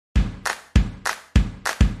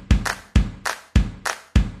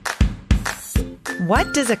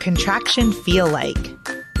What does a contraction feel like?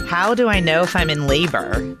 How do I know if I'm in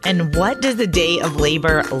labor? And what does a day of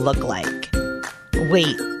labor look like?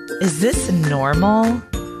 Wait, is this normal?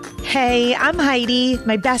 Hey, I'm Heidi.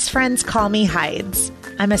 My best friends call me Hides.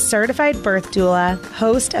 I'm a certified birth doula,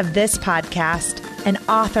 host of this podcast, and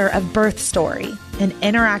author of Birth Story, an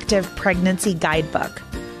interactive pregnancy guidebook.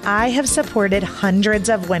 I have supported hundreds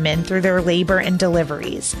of women through their labor and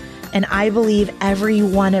deliveries, and I believe every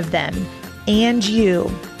one of them and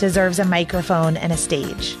you deserves a microphone and a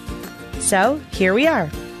stage. So here we are.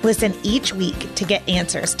 Listen each week to get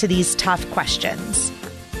answers to these tough questions.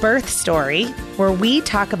 Birth Story, where we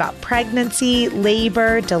talk about pregnancy,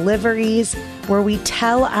 labor, deliveries, where we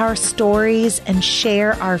tell our stories and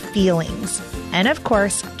share our feelings. And of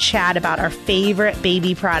course, chat about our favorite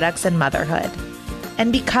baby products and motherhood.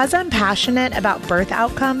 And because I'm passionate about birth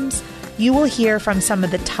outcomes, you will hear from some of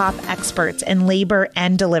the top experts in labor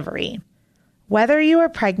and delivery. Whether you are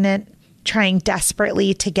pregnant, trying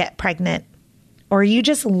desperately to get pregnant, or you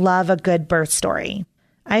just love a good birth story,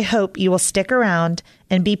 I hope you will stick around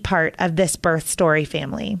and be part of this birth story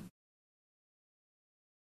family.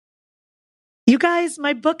 You guys,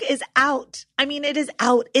 my book is out. It is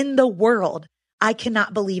out in the world. I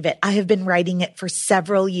cannot believe it. I have been writing it for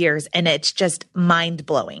several years, and it's just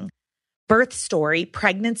mind-blowing. Birth Story,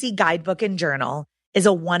 Pregnancy Guidebook and Journal is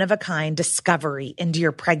a one-of-a-kind discovery into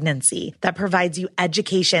your pregnancy that provides you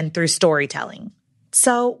education through storytelling.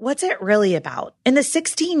 So what's it really about? In the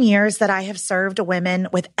 16 years that I have served women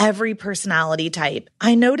with every personality type,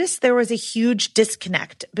 I noticed there was a huge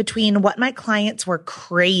disconnect between what my clients were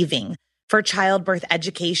craving for childbirth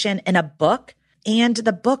education in a book and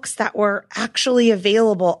the books that were actually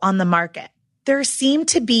available on the market. There seemed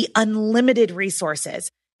to be unlimited resources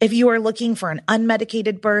if you are looking for an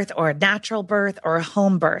unmedicated birth or a natural birth or a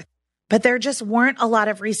home birth. But there just weren't a lot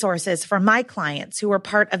of resources for my clients who were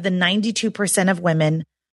part of the 92% of women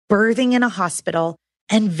birthing in a hospital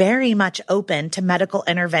and very much open to medical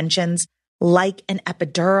interventions like an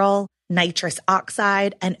epidural, nitrous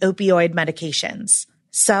oxide, and opioid medications.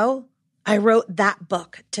 So I wrote that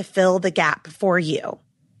book to fill the gap for you.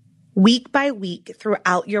 Week by week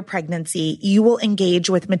throughout your pregnancy, you will engage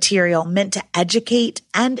with material meant to educate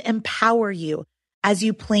and empower you as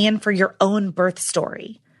you plan for your own birth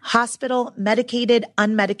story. Hospital, medicated,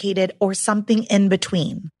 unmedicated, or something in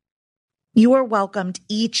between. You are welcomed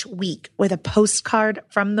each week with a postcard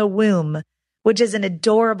from the womb, which is an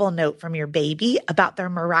adorable note from your baby about their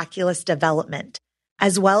miraculous development,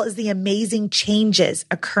 as well as the amazing changes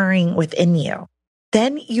occurring within you.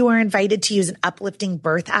 Then you are invited to use an uplifting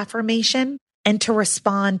birth affirmation and to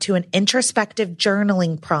respond to an introspective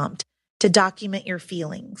journaling prompt to document your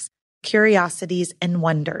feelings, curiosities, and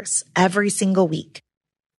wonders every single week.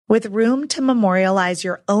 With room to memorialize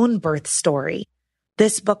your own birth story,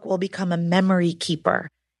 this book will become a memory keeper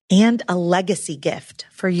and a legacy gift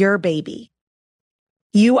for your baby.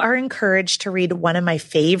 You are encouraged to read one of my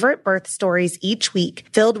favorite birth stories each week,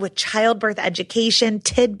 filled with childbirth education,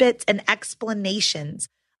 tidbits, and explanations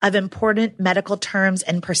of important medical terms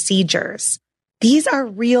and procedures. These are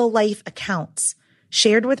real-life accounts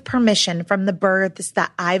shared with permission from the births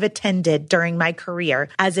that I've attended during my career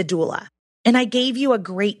as a doula. And I gave you a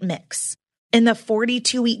great mix. In the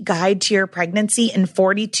 42-week guide to your pregnancy and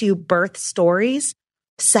 42 birth stories,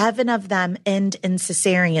 7 of them end in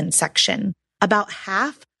cesarean section. About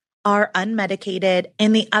half are unmedicated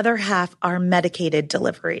and the other half are medicated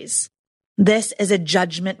deliveries. This is a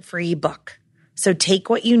judgment-free book, so take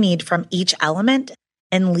what you need from each element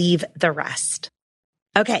and leave the rest.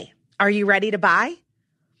 Okay, are you ready to buy?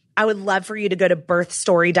 I would love for you to go to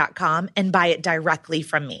birthstory.com and buy it directly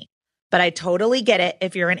from me. But I totally get it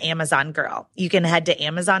if you're an Amazon girl. You can head to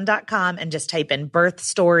amazon.com and just type in Birth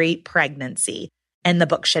Story Pregnancy, and the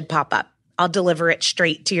book should pop up. I'll deliver it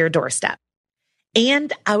straight to your doorstep.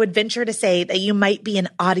 And I would venture to say that you might be an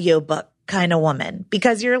audiobook kind of woman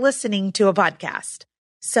because you're listening to a podcast.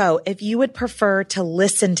 So if you would prefer to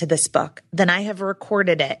listen to this book, then I have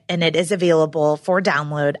recorded it and it is available for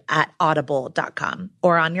download at audible.com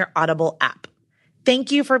or on your Audible app.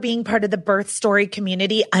 Thank you for being part of the Birth Story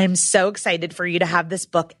community. I am so excited for you to have this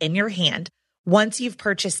book in your hand once you've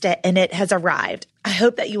purchased it and it has arrived. I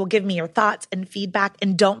hope that you will give me your thoughts and feedback,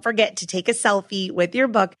 and don't forget to take a selfie with your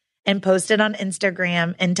book and post it on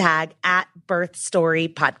Instagram and tag at Birth Story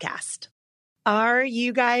Podcast. Are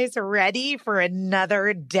you guys ready for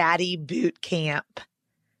another daddy boot camp?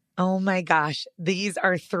 Oh my gosh, these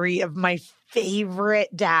are 3 of my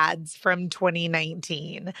favorite dads from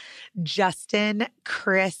 2019, Justin,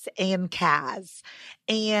 Chris, and Kaz.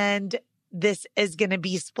 And this is going to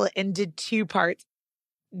be split into 2 parts.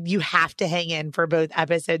 you have to hang in for both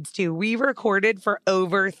episodes too. We recorded for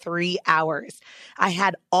over 3 hours. I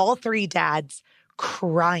had all 3 dads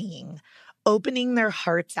crying, opening their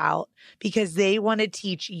hearts out because they want to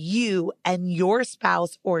teach you and your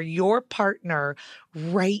spouse or your partner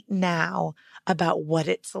right now about what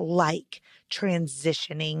it's like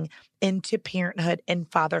transitioning into parenthood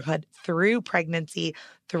and fatherhood through pregnancy,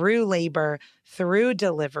 through labor, through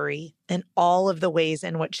delivery, and all of the ways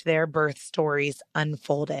in which their birth stories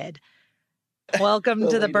unfolded. Welcome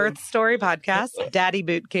to the Birth Story Podcast, Daddy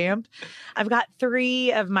Boot Camp. I've got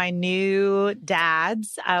 3 of my new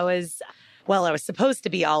dads. I was supposed to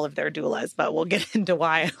be all of their doulas, but we'll get into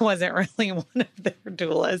why I wasn't really one of their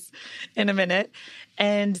doulas in a minute.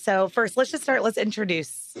 And so first, let's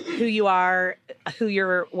introduce who you are, who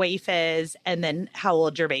your wife is, and then how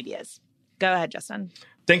old your baby is. Go ahead, Justin.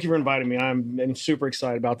 Thank you for inviting me. I'm super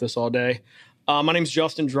excited about this all day. My name's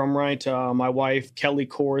Justin Drumright. My wife, Kelly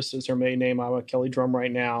Corus, is her maiden name. I'm a Kelly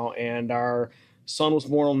Drumright now. And our son was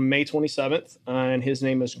born on May 27th, and his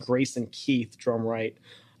name is Grayson Keith Drumright.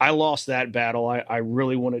 I lost that battle. I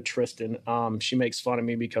really wanted Tristan. She makes fun of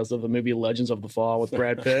me because of the movie Legends of the Fall with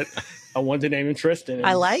Brad Pitt. I wanted to name him Tristan.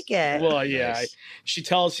 I like it. Well, yeah. Nice.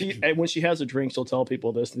 When she has a drink, she'll tell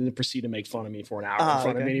people this and then proceed to make fun of me for an hour in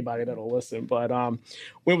front of anybody that'll listen. But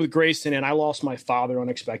went with Grayson, and I lost my father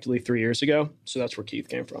unexpectedly 3 years ago. So that's where Keith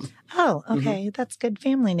came from. Oh, okay. Mm-hmm. That's a good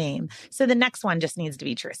family name. So the next one just needs to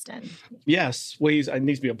be Tristan. Yes. Well, it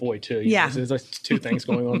needs to be a boy, too. Yeah. There's like 2 things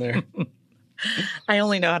going on there. I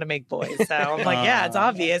only know how to make boys. So I'm like, yeah, it's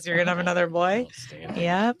obvious you're going to have another boy.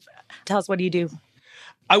 Yep. Tell us, what do you do?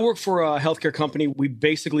 I work for a healthcare company. We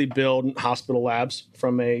basically build hospital labs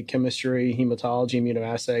from a chemistry, hematology,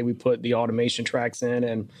 immunoassay. We put the automation tracks in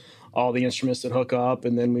and all the instruments that hook up,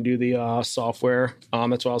 and then we do the software.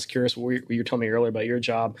 That's why I was curious what you were telling me earlier about your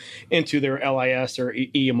job, into their LIS or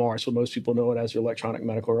EMR. So most people know it as your electronic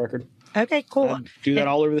medical record. Okay, cool. Do that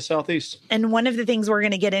all over the Southeast. And one of the things we're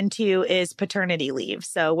going to get into is paternity leave.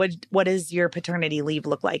 So what does your paternity leave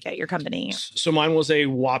look like at your company? So mine was a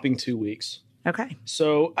whopping 2 weeks. Okay.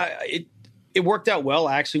 So it worked out well.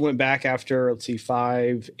 I actually went back after,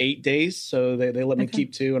 8 days. So they let me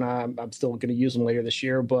keep 2, and I'm still going to use them later this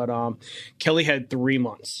year. But Kelly had 3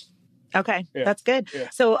 months. Okay, that's good. Yeah.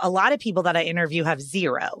 So a lot of people that I interview have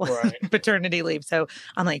 0 paternity leave. So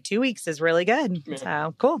I'm like, 2 weeks is really good. Yeah.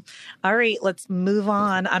 So cool. All right, let's move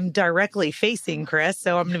on. I'm directly facing Chris,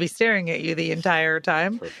 so I'm going to be staring at you the entire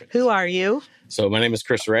time. Perfect. Who are you? So my name is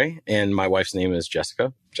Chris Ray, and my wife's name is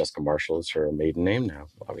Jessica. Jessica Marshall is her maiden name now,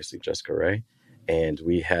 obviously Jessica Ray. And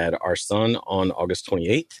we had our son on August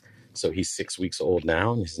 28th. So he's 6 weeks old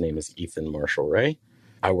now, and his name is Ethan Marshall Ray.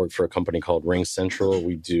 I work for a company called Ring Central.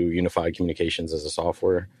 We do unified communications as a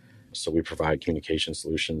software. So we provide communication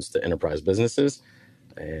solutions to enterprise businesses.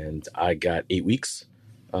 And I got 8 weeks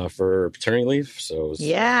for paternity leave. So it was,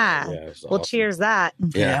 well, awesome. Cheers that.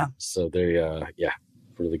 Yeah. So they,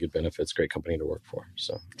 really good benefits, great company to work for.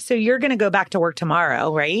 So you're going to go back to work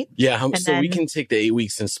tomorrow, right? Yeah. We can take the 8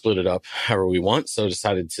 weeks and split it up however we want. So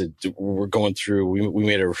decided we're going through, we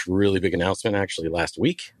made a really big announcement actually last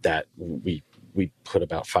week that we put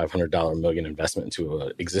about $500 million investment into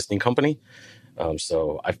an existing company.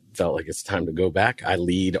 So I felt like it's time to go back. I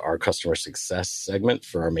lead our customer success segment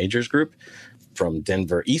for our majors group from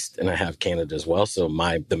Denver East, and I have Canada as well. So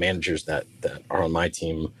the managers that are on my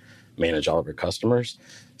team manage all of our customers.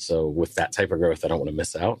 So with that type of growth, I don't want to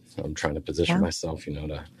miss out. I'm trying to position myself,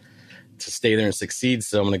 to stay there and succeed.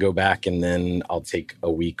 So I'm going to go back, and then I'll take a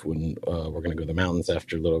week when we're going to go to the mountains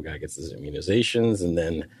after little guy gets his immunizations, and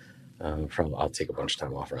then probably I'll take a bunch of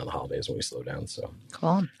time off around the holidays when we slow down. So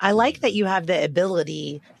cool. I like that you have the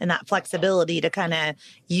ability and that flexibility to kind of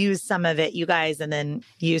use some of it, you guys, and then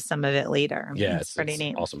use some of it later. Yeah, it's pretty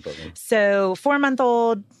neat. Awesome program. So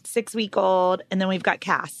 4-month-old, 6-week-old, and then we've got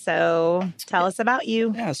Cass. So tell us about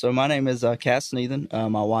you. Yeah. So my name is Cass Sneathen.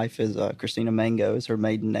 My wife is Christina Mango. Is her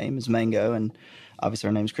maiden name is Mango, and obviously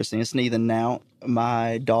her name is Christina Sneathen now.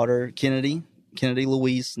 My daughter Kennedy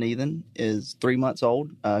Louise Sneathen is 3 months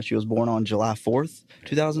old. She was born on July 4th,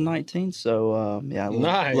 2019. So,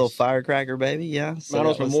 nice. Little firecracker baby. Yeah. So Mine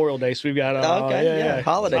was Memorial Day, so we've got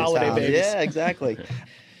holiday babies. Yeah, exactly.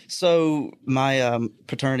 So my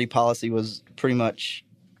paternity policy was pretty much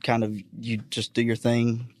kind of you just do your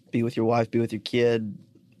thing, be with your wife, be with your kid.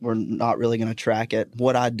 We're not really going to track it.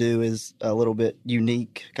 What I do is a little bit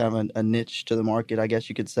unique, kind of a niche to the market, I guess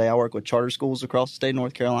you could say. I work with charter schools across the state of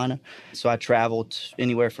North Carolina. So I traveled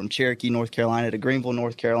anywhere from Cherokee, North Carolina to Greenville,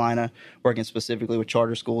 North Carolina, working specifically with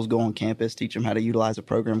charter schools, go on campus, teach them how to utilize a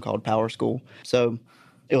program called Power School. So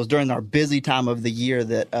it was during our busy time of the year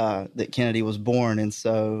that Kennedy was born. And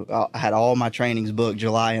so I had all my trainings booked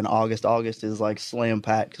July and August. August is like slam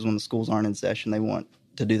packed because when the schools aren't in session, they want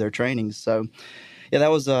to do their trainings. So yeah, that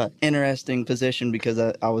was an interesting position because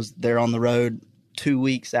I was there on the road 2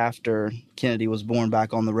 weeks after Kennedy was born,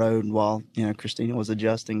 back on the road while, Christina was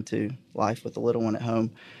adjusting to life with the little one at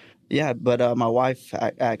home. Yeah, but my wife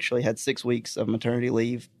actually had 6 weeks of maternity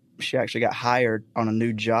leave. She actually got hired on a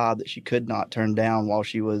new job that she could not turn down while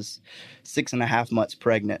she was 6.5 months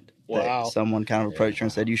pregnant. Wow. Someone kind of approached her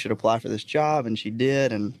and said, you should apply for this job, and she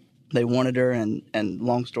did, and they wanted her, and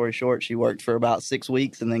long story short, she worked for about 6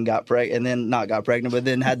 weeks and then got pregnant, and then not got pregnant, but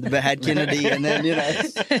then had Kennedy, and then,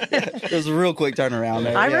 it was a real quick turnaround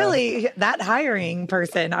there. That hiring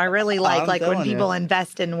person, I really like when people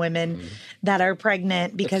invest in women that are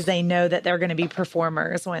pregnant because they know that they're going to be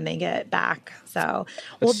performers when they get back. So,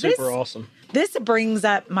 That's super awesome. This brings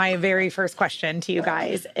up my very first question to you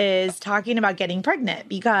guys is talking about getting pregnant,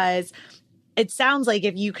 because it sounds like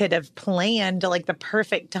if you could have planned like the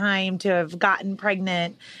perfect time to have gotten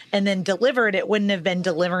pregnant and then delivered, it wouldn't have been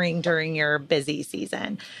delivering during your busy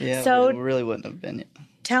season. Yeah, so it really wouldn't have been.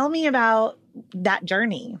 Tell me about that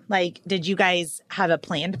journey. Like, did you guys have a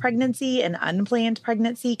planned pregnancy, an unplanned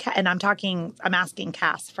pregnancy? And I'm asking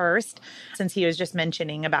Cass first, since he was just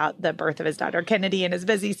mentioning about the birth of his daughter Kennedy in his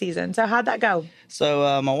busy season. So how'd that go?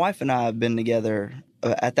 So my wife and I have been together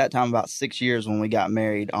at that time about 6 years when we got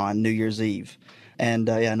married on New Year's Eve. And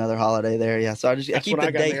another holiday there. Yeah, so I keep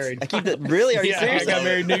the dates. Married. I keep the really. Are you serious? I got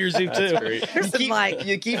married New Year's Eve too.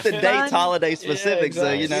 You keep the dates holiday specific,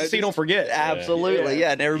 so you don't forget. Absolutely,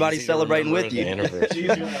 yeah. And everybody's celebrating with you.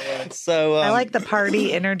 So I like the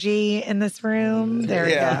party energy in this room. There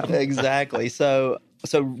we go. Exactly. So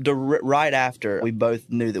right after, we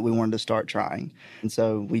both knew that we wanted to start trying, and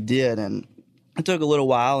so we did, and it took a little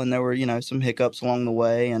while, and there were some hiccups along the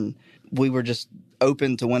way, and we were just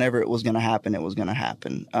open to whenever it was going to happen, it was going to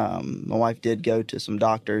happen. My wife did go to some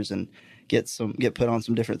doctors and get put on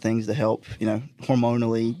some different things to help,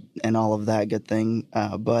 hormonally and all of that good thing.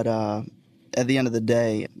 But at the end of the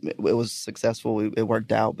day, it was successful. It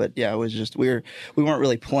worked out. But yeah, it was just we weren't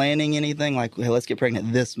really planning anything like, hey, let's get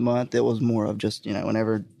pregnant this month. It was more of just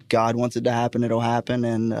whenever God wants it to happen, it'll happen.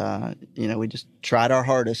 And, we just tried our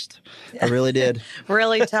hardest. I really did.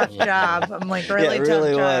 Really tough job. I'm like, really tough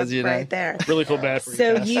really job was, right there. Really feel bad for you.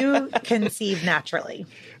 So you conceived naturally.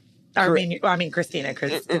 Christina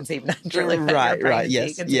conceived naturally. Right.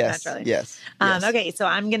 Yes. Okay, so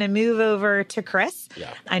I'm going to move over to Chris.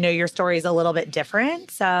 Yeah. I know your story is a little bit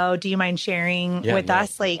different. So do you mind sharing with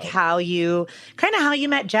us how you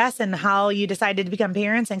met Jess and how you decided to become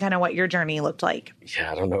parents and kind of what your journey looked like? Yeah,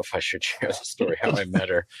 I don't know if I should share the story how I met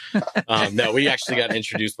her. No, we actually got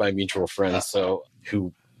introduced by mutual friends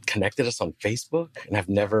who connected us on Facebook, and I've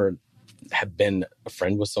never have been a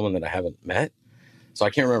friend with someone that I haven't met. So I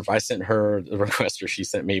can't remember if I sent her the request or she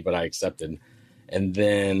sent me, but I accepted. And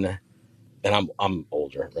then, and I'm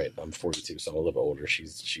older, right? I'm 42, so I'm a little bit older.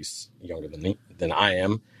 She's younger than I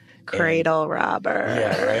am. Cradle robber.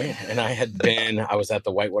 Yeah, right. And I was at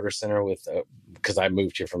the Whitewater Center because I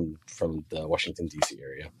moved here from the Washington, D.C.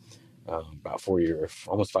 area about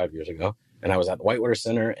almost 5 years ago. And I was at the Whitewater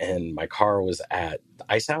Center, and my car was at the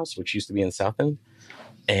Ice House, which used to be in South End.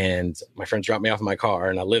 And my friend dropped me off in my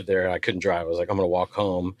car, and I lived there, and I couldn't drive. I was like, I'm going to walk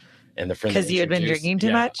home. And the friend, because you had been drinking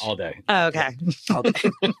too much all day. Oh, okay. All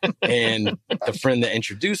day. And the friend that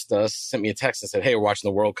introduced us sent me a text and said, "Hey, we're watching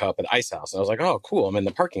the World Cup at Ice House." And I was like, "Oh, cool! I'm in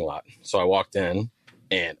the parking lot." So I walked in,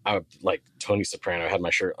 and I like Tony Soprano had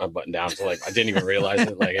my shirt unbuttoned down, so like I didn't even realize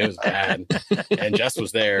it. Like it was bad. And Jess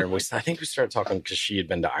was there, and I think we started talking because she had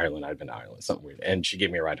been to Ireland, I'd been to Ireland, something weird, and she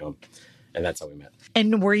gave me a ride home. And that's how we met.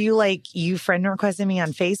 And were you you friend requested me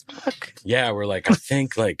on Facebook? Yeah, we're I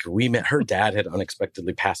think we met. Her dad had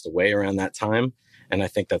unexpectedly passed away around that time. And I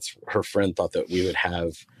think that's her friend thought that we would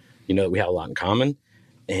have, that we had a lot in common.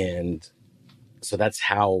 And so that's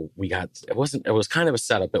how we got, it was kind of a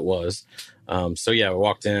setup. It was. So yeah, we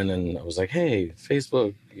walked in and I was like, "Hey,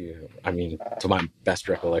 Facebook," to my best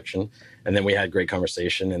recollection. And then we had great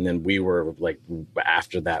conversation. And then we were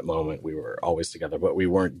after that moment, we were always together, but we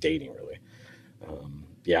weren't dating really.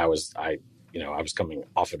 I was coming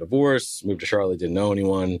off a divorce, moved to Charlotte, didn't know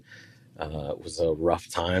anyone. It was a rough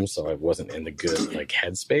time. So I wasn't in the good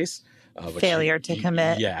headspace. Failure to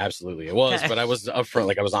commit. Yeah, absolutely. It was, but I was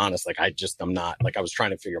upfront. I was honest. I'm not, I was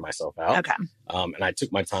trying to figure myself out. Okay. And I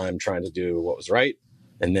took my time trying to do what was right.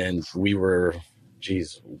 And then we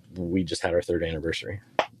just had our 3rd anniversary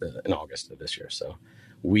in August of this year. So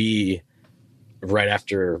right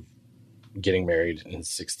after getting married in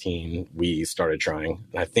 2016, we started trying.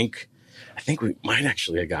 And I think I think we might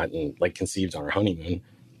actually have gotten like conceived on our honeymoon.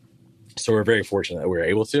 So we're very fortunate that we were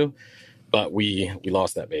able to, but we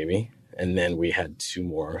lost that baby. And then we had 2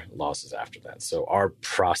 more losses after that. So our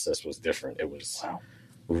process was different. It was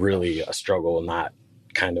really a struggle, not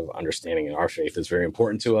kind of understanding our faith is very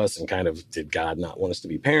important to us, and kind of, did God not want us to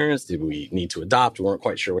be parents? Did we need to adopt? We weren't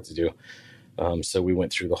quite sure what to do. So we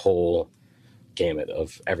went through the whole gamut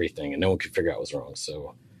of everything, and no one could figure out what was wrong.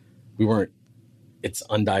 So it's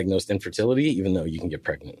undiagnosed infertility, even though you can get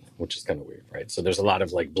pregnant, which is kind of weird, right? So there's a lot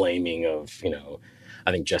of like blaming of,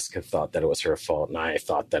 I think Jessica thought that it was her fault, and I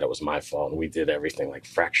thought that it was my fault. And we did everything like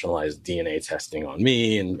fractionalized DNA testing on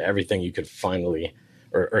me, and everything you could finally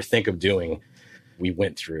or think of doing, we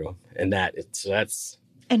went through. And that's.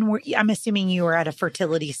 And I'm assuming you were at a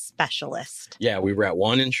fertility specialist. Yeah, we were at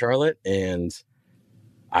one in Charlotte, and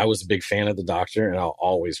I was a big fan of the doctor, and I'll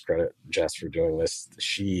always credit Jess for doing this.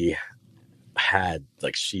 She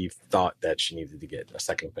thought that she needed to get a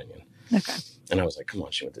second opinion. Okay. And I was like, come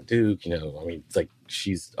on, she went to Duke, it's like,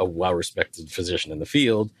 she's a well-respected physician in the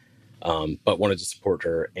field, but wanted to support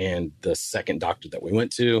her. And the second doctor that we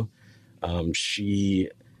went to, she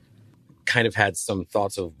kind of had some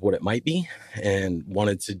thoughts of what it might be and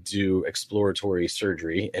wanted to do exploratory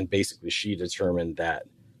surgery. And basically she determined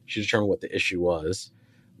what the issue was,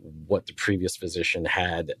 what the previous physician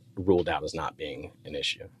had ruled out as not being an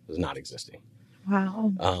issue, as not existing.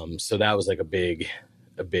 Wow. So that was like a big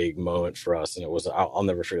moment for us. And it was, I'll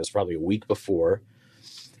never forget, it was probably a week before.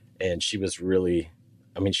 And she was really,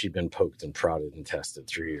 she'd been poked and prodded and tested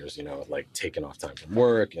 3 years, like taking off time from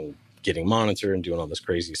work and getting monitored and doing all this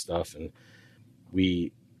crazy stuff. And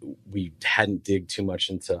we hadn't digged too much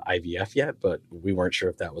into IVF yet, but we weren't sure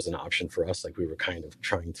if that was an option for us. Like, we were kind of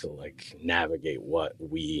trying to like navigate what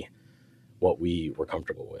we were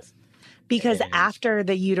comfortable with. Because after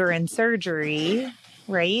the uterine surgery,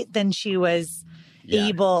 right, then she was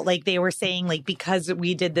able, like they were saying, like, because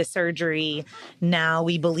we did the surgery, now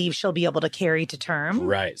we believe she'll be able to carry to term.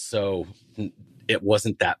 Right. So it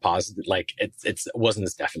wasn't that positive. Like, it wasn't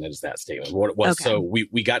as definite as that statement. What it was. Okay. So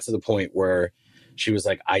we got to the point where she was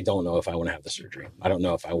like, I don't know if I want to have the surgery. I don't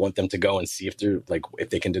know if I want them to go and see if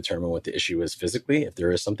they can determine what the issue is physically, if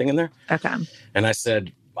there is something in there. Okay. And I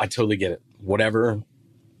said, I totally get it. Whatever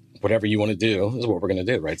you want to do is what we're going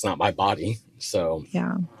to do, right? It's not my body. So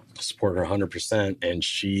yeah, support her 100%. And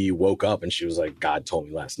she woke up and she was like, God told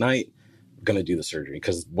me last night, I'm going to do the surgery.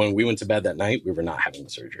 Because when we went to bed that night, we were not having the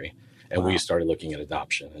surgery. And we started looking at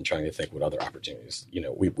adoption and trying to think what other opportunities,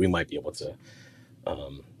 we might be able to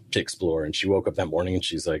explore. And she woke up that morning and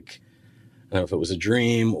she's like, I don't know if it was a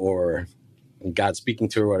dream or God speaking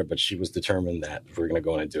to her or whatever, but she was determined that we're going to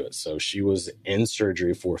go in and do it. So she was in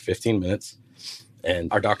surgery for 15 minutes.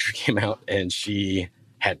 And our doctor came out and she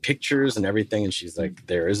had pictures and everything. And she's like,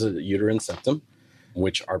 there is a uterine septum,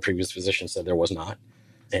 which our previous physician said there was not.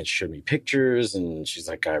 And she showed me pictures and she's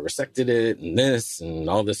like, I resected it and this and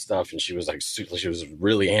all this stuff. And she was like, she was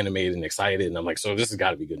really animated and excited. And I'm like, so this has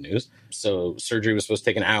got to be good news. So surgery was supposed to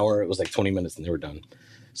take an hour. It was like 20 minutes and they were done.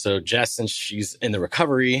 So Jess, since she's in the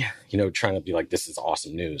recovery, trying to be like, this is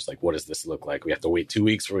awesome news. Like, what does this look like? We have to wait 2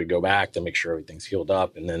 weeks before we go back to make sure everything's healed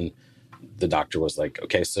up. And then the doctor was like,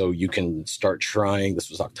 okay, so you can start trying. This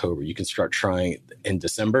was October. You can start trying in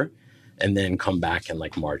December and then come back in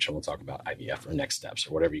like March and we'll talk about IVF or next steps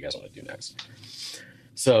or whatever you guys want to do next.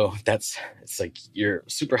 So it's like, you're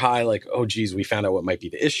super high, like, oh geez, we found out what might be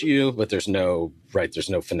the issue, but there's no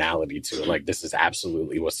finality to it. Like, this is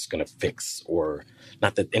absolutely what's going to fix, or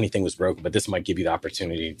not that anything was broken, but this might give you the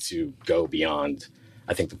opportunity to go beyond.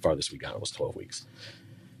 I think the farthest we got was 12 weeks.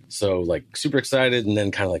 So like super excited, and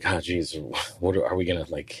then kind of like, oh geez, what are we going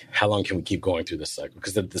to, like, how long can we keep going through this cycle?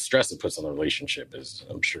 Because the stress it puts on the relationship is,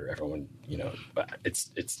 I'm sure everyone, but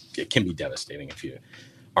it can be devastating if you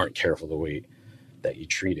aren't careful the way that you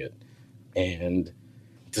treat it. And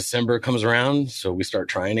December comes around, so we start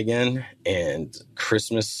trying again. And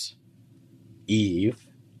Christmas morning,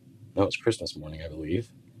 I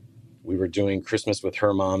believe, we were doing Christmas with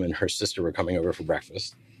her mom, and her sister were coming over for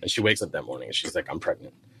breakfast. And she wakes up that morning and she's like, I'm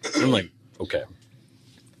pregnant. And I'm like, okay,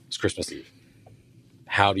 it's Christmas Eve.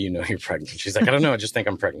 How do you know you're pregnant? She's like, I don't know. I just think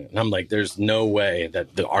I'm pregnant. And I'm like, there's no way that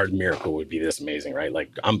our miracle would be this amazing, right? Like,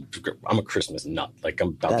 I'm a Christmas nut. Like, I'm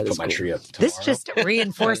about to put my tree up tomorrow. This just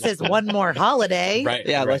reinforces one more holiday. Right.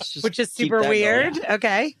 Yeah. Right. Let's just which is super weird. Going.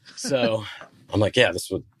 Okay. So I'm like, yeah,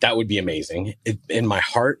 that would be amazing. In my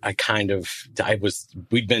heart,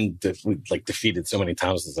 we'd been defeated so many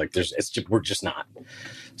times. It's like, we're just not.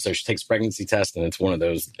 So she takes pregnancy test, and it's one of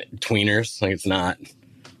those tweeners. Like, it's not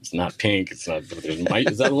pink. It's not,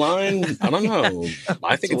 is that a line? I don't know.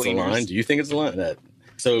 I think it's a line. Do you think it's a line?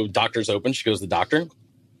 So doctor's open. She goes to the doctor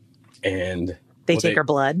and They take her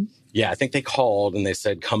blood. Yeah, I think they called and they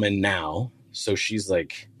said, come in now. So she's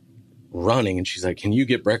like running and she's like, can you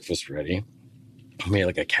get breakfast ready? I made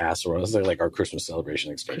like a casserole. It was like our Christmas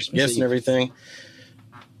celebration experience. Gifts and everything.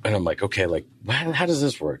 And I'm like, okay, like, how does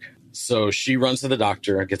this work? So she runs to the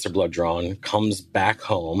doctor, gets her blood drawn, comes back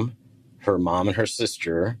home. Her mom and her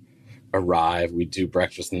sister arrive. We do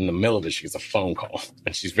breakfast. And in the middle of it, she gets a phone call.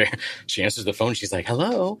 And she answers the phone. She's like,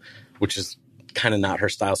 hello, which is kind of not her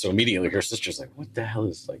style. So immediately her sister's like, what the hell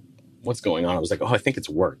is like, what's going on? I was like, oh, I think it's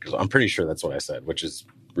work. I'm pretty sure that's what I said, which is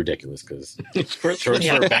ridiculous because it's for a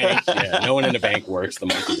bank. Yeah, no one in a bank works the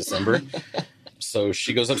month of December. So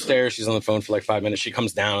she goes upstairs. She's on the phone for like 5 minutes. She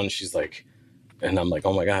comes down. She's like, and I'm like,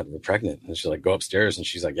 oh my God, we're pregnant. And she's like, go upstairs. And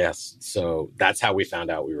she's like, yes. So that's how we found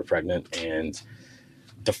out we were pregnant. And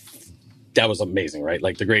that was amazing, right?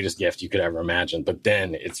 Like the greatest gift you could ever imagine. But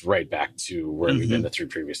then it's right back to where we've been the 3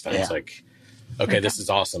 previous times. Yeah. Like, okay, this is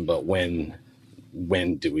awesome. But when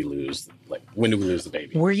do we lose? Like, when do we lose the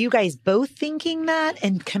baby? Were you guys both thinking that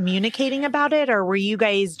and communicating about it? Or were you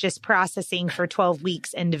guys just processing for 12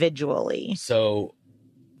 weeks individually? So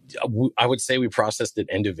I would say we processed it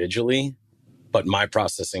individually, but my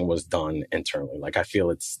processing was done internally. Like, I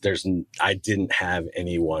feel I didn't have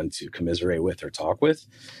anyone to commiserate with or talk with.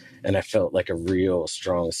 And I felt like a real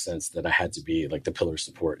strong sense that I had to be like the pillar of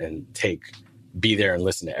support and be there and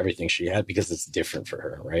listen to everything she had because it's different for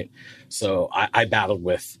her, right? So I battled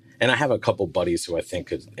with, and I have a couple buddies who I think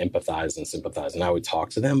could empathize and sympathize, and I would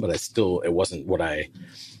talk to them, but it wasn't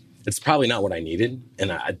it's probably not what I needed.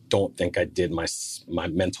 And I don't think I did my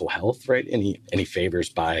mental health, right, any favors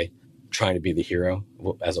by trying to be the hero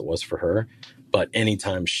as it was for her. But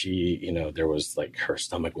anytime she, there was like her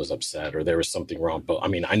stomach was upset or there was something wrong. But I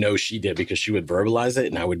mean, I know she did because she would verbalize it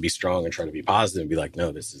and I would be strong and try to be positive and be like,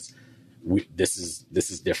 no, this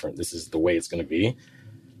is different. This is the way it's going to be.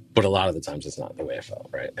 But a lot of the times it's not the way I felt.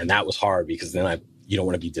 Right. And that was hard because then you don't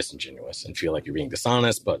want to be disingenuous and feel like you're being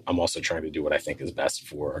dishonest, but I'm also trying to do what I think is best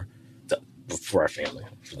for our family,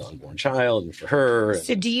 for the unborn child and for her.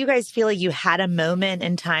 So do you guys feel like you had a moment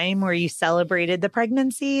in time where you celebrated the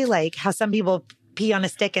pregnancy? Like how some people pee on a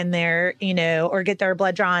stick in there, or get their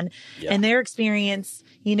blood drawn and their experience,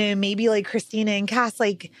 maybe like Christina and Cass,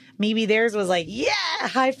 like maybe theirs was like, yeah,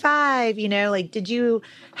 high five, like, did you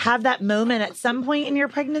have that moment at some point in your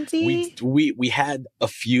pregnancy? We had a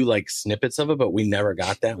few like snippets of it, but we never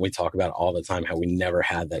got that. We talk about all the time how we never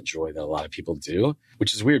had that joy that a lot of people do,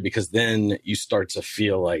 which is weird because then you start to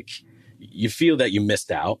feel like you feel that you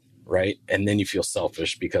missed out. Right. And then you feel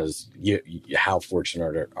selfish because how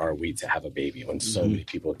fortunate are we to have a baby when so many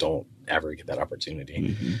people don't ever get that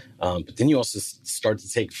opportunity. But then you also start to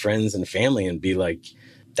take friends and family and be like,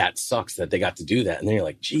 that sucks that they got to do that. And then you're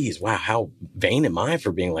like, geez, wow, how vain am I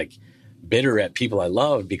for being like bitter at people I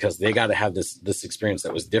love because they got to have this experience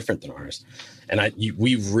that was different than ours. And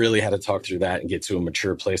we really had to talk through that and get to a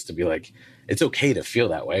mature place to be like, it's okay to feel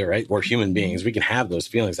that way, right? We're human beings. We can have those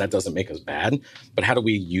feelings. That doesn't make us bad. But how do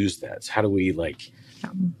we use that? How do we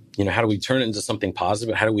how do we turn it into something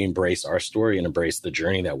positive? How do we embrace our story and embrace the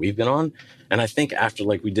journey that we've been on? And I think after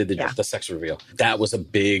like we did the sex reveal, that was a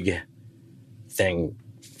big thing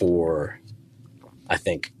for, I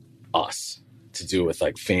think, us to do with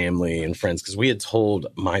like family and friends. Because we had told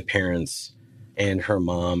my parents and her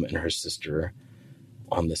mom and her sister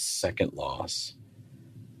on the second loss.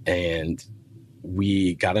 And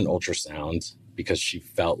we got an ultrasound because she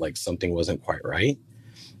felt like something wasn't quite right.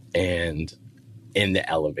 And in the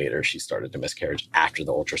elevator, she started to miscarriage after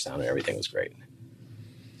the ultrasound and everything was great.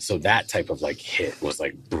 So that type of like hit was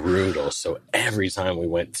like brutal. So every time we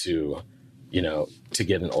went to, to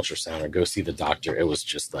get an ultrasound or go see the doctor, it was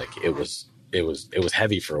just like, it was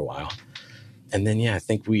heavy for a while. And then, I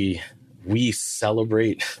think we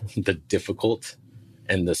celebrate the difficult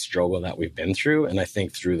and the struggle that we've been through. And I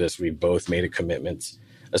think through this, we both made a commitment,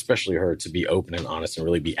 especially her, to be open and honest and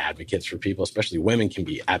really be advocates for people, especially women can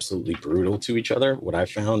be absolutely brutal to each other. What I've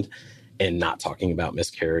found in not talking about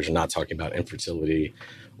miscarriage and not talking about infertility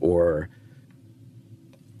or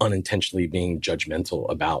unintentionally being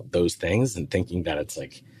judgmental about those things and thinking that it's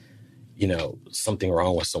like, something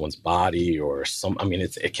wrong with someone's body or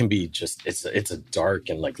it can be just, it's a dark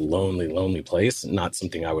and like lonely place. Not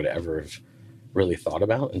something I would ever have really thought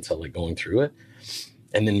about until like going through it.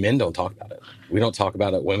 And then men don't talk about it. We don't talk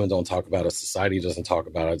about it. Women don't talk about it. Society doesn't talk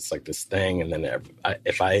about it. It's like this thing. And then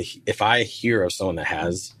if I hear of someone that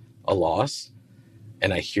has a loss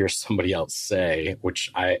and I hear somebody else say,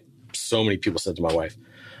 so many people said to my wife,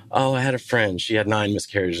 oh, I had a friend, she had 9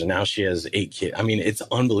 miscarriages and now she has 8 kids. I mean, it's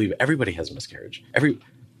unbelievable. Everybody has a miscarriage.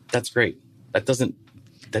 That's great. That doesn't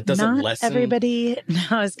that doesn't not lessen. everybody. No,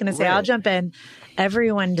 I was going to say, I'll jump in.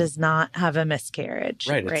 Everyone does not have a miscarriage,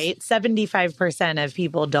 right? 75% of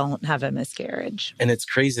people don't have a miscarriage. And it's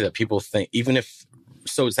crazy that people think, even if,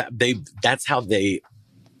 so is that that's how they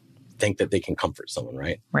think that they can comfort someone,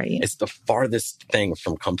 right? Right. It's the farthest thing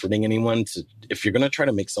from comforting anyone to, if you're going to try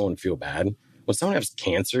to make someone feel bad, when someone has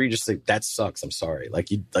cancer, you just say, that sucks. I'm sorry.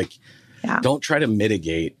 Don't try to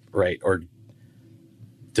mitigate, right? Or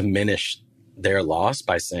diminish their loss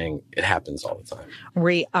by saying it happens all the time.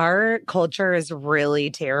 Our culture is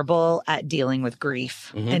really terrible at dealing with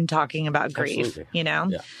grief and talking about grief, Absolutely. you know?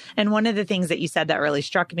 Yeah. And one of the things that you said that really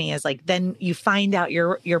struck me is like, then you find out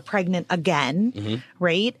you're pregnant again,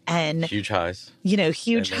 right? And huge highs,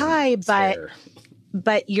 huge high,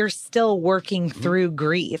 but you're still working through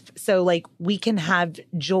grief. So like we can have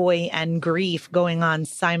joy and grief going on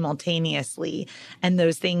simultaneously. And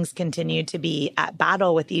those things continue to be at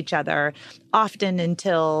battle with each other, often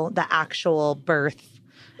until the actual birth,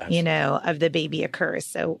 of the baby occurs.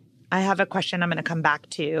 So I have a question I'm going to come back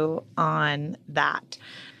to on that.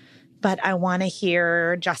 But I want to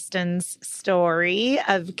hear Justin's story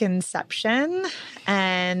of conception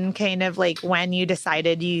and kind of like when you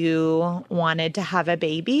decided you wanted to have a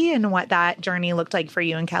baby and what that journey looked like for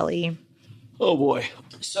you and Kelly. Oh, boy.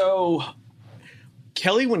 So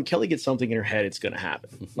when Kelly gets something in her head, it's going to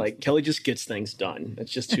happen. Like Kelly just gets things done.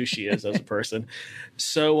 That's just who she is as a person.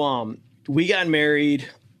 So we got married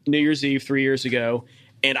New Year's Eve 3 years ago,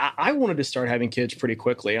 and I wanted to start having kids pretty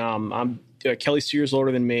quickly. Kelly's 2 years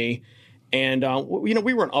older than me. And,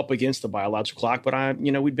 we weren't up against the biological clock, but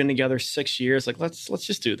we'd been together 6 years. Like, let's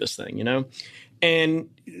just do this thing, and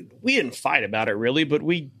we didn't fight about it really, but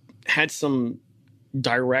we had some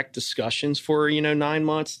direct discussions for, 9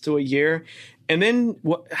 months to a year. And then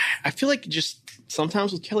I feel like just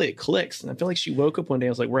sometimes with Kelly, it clicks. And I feel like she woke up one day, I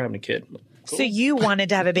was like, we're having a kid. Like, cool. So you wanted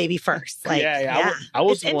to have a baby first. Like, yeah. I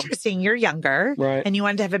was it's interesting. You're younger, right? And you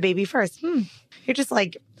wanted to have a baby first. You're just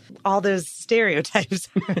like all those stereotypes,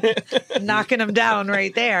 knocking them down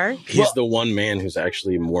right there. He's the one man who's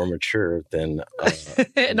actually more mature than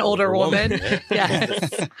an older woman.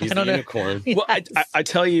 Yes. He's the unicorn. Yes. Well, I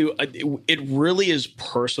tell you, it really is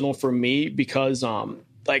personal for me because,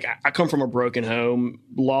 I come from a broken home,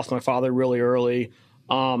 lost my father really early,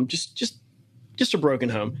 just a broken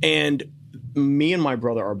home, and me and my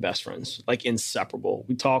brother are best friends, like inseparable.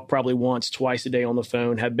 We talk probably once, twice a day on the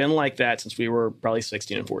phone, have been like that since we were probably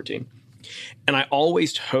 16 and 14. And I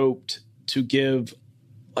always hoped to give,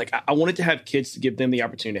 I wanted to have kids to give them the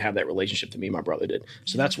opportunity to have that relationship that me and my brother did.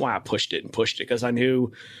 So that's why I pushed it because I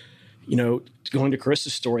knew, going to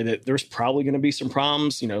Chris's story, that there's probably going to be some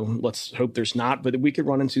problems. Let's hope there's not, but we could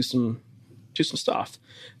run into some stuff.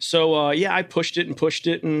 So, I pushed it,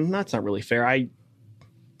 and that's not really fair. I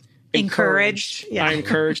encouraged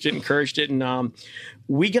it. And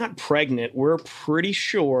we got pregnant. We're pretty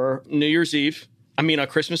sure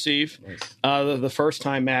Christmas Eve, nice. The first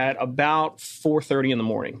time at about 4:30 in the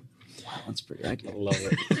morning. Wow, that's pretty accurate. I love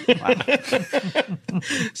it.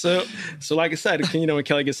 Wow. So like I said, when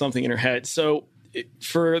Kelly gets something in her head. So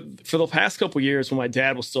for the past couple of years when my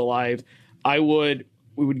dad was still alive,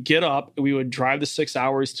 we would get up, we would drive the 6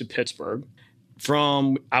 hours to Pittsburgh.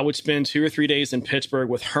 I would spend 2 or 3 days in Pittsburgh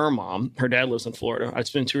with her mom. Her dad lives in Florida. I'd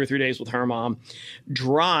spend 2 or 3 days with her mom,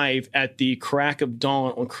 drive at the crack of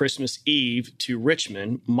dawn on Christmas Eve to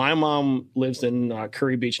Richmond. My mom lives in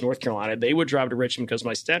Curry Beach, North Carolina. They would drive to Richmond because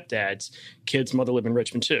my stepdad's kid's mother lived in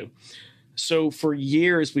Richmond too. So for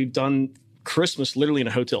years, we've done Christmas literally in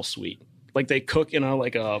a hotel suite. Like they cook in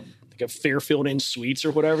a Fairfield Inn Suites or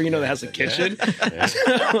whatever, that has a kitchen. Yeah.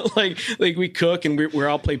 So, like we cook and we're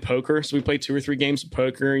all play poker. So we play 2 or 3 games of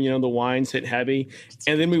poker, the wines hit heavy.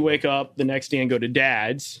 And then we wake up the next day and go to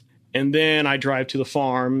Dad's. And then I drive to the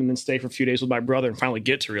farm and then stay for a few days with my brother and finally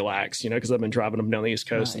get to relax, because I've been driving him down the East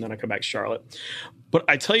Coast. Right. And then I come back to Charlotte. But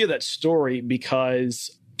I tell you that story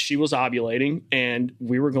because she was ovulating and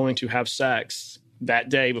we were going to have sex that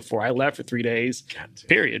day before I left for 3 days,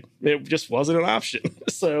 period. It just wasn't an option.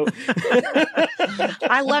 So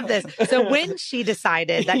I love this. So when she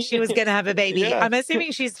decided that she was going to have a baby, I'm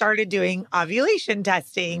assuming she started doing ovulation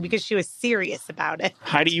testing because she was serious about it.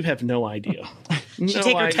 Heidi, you have no idea. She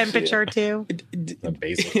take her temperature too? A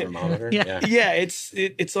basic thermometer. Yeah,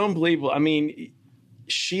 it's unbelievable. I mean,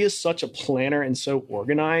 she is such a planner and so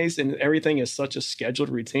organized, and everything is such a scheduled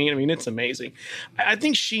routine. I mean, it's amazing. I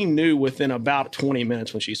think she knew within about 20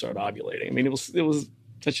 minutes when she started ovulating. I mean,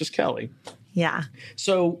 that's just Kelly. Yeah.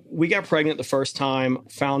 So we got pregnant the first time,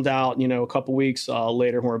 found out, a couple weeks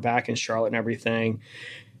later when we're back in Charlotte and everything.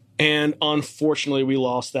 And unfortunately, we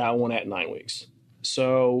lost that one at 9 weeks.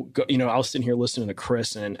 So, I was sitting here listening to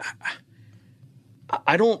Chris, and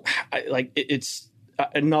it's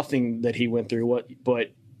nothing that he went through,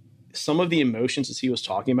 but some of the emotions that he was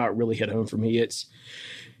talking about really hit home for me. It's,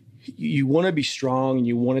 you want to be strong and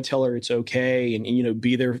you want to tell her it's okay and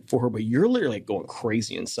be there for her, but you're literally going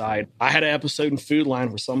crazy inside. I had an episode in Food Line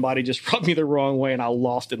where somebody just rubbed me the wrong way and I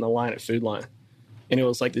lost in the line at Food Line. And it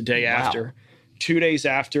was like the day after. 2 days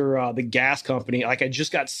after, the gas company, like I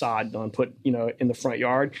just got sod done, put, in the front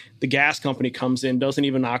yard. The gas company comes in, doesn't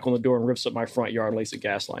even knock on the door, and rips up my front yard and lays the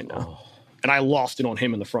gas line down. Oh. And I lost it on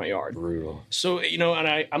him in the front yard. Brutal. So,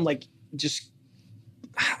 and I'm like,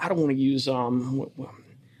 I don't want to use,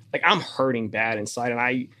 like I'm hurting bad inside, and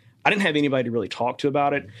I didn't have anybody to really talk to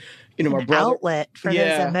about it. My brother, outlet for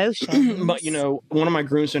his emotions. But one of my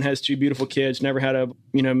groomsmen has 2 beautiful kids, never had a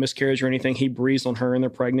miscarriage or anything. He breathes on her and they're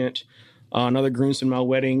pregnant. Another groomsman at my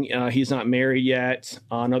wedding, he's not married yet.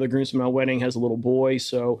 Another groomsman at my wedding has a little boy.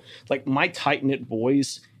 So like my tight knit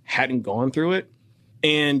boys hadn't gone through it,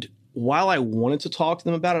 and while I wanted to talk to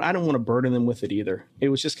them about it, I didn't want to burden them with it either. It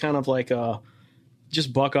was just kind of like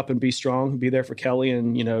just buck up and be strong, be there for Kelly,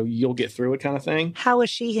 and, you'll get through it kind of thing. How is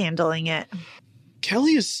she handling it?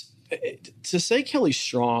 Kelly to say Kelly's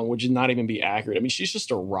strong would not even be accurate. I mean, she's just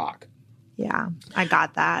a rock. Yeah, I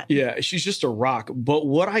got that. Yeah, she's just a rock. But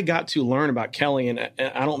what I got to learn about Kelly, and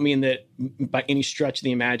I don't mean that by any stretch of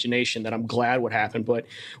the imagination that I'm glad what happened, but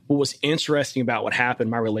what was interesting about what happened,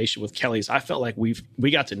 my relationship with Kelly, is I felt like we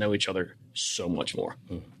got to know each other so much more,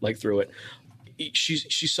 like through it.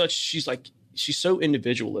 She's so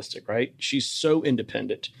individualistic, right? She's so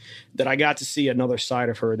independent that I got to see another side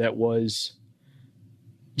of her that was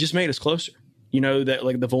just made us closer, that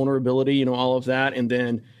like the vulnerability, all of that. And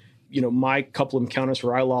then, my couple of encounters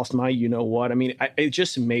where I lost my, I mean, it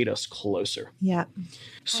just made us closer. Yeah.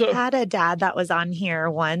 So I had a dad that was on here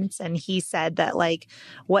once, and he said that like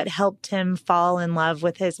what helped him fall in love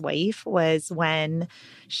with his wife was when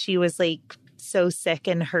she was like so sick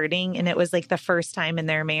and hurting, and it was like the first time in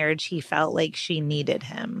their marriage he felt like she needed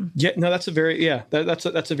him. Yeah, no, that's a very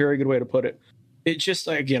that's a very good way to put it. It just,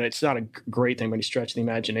 again, it's not a great thing when you stretch the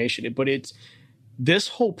imagination, but it's this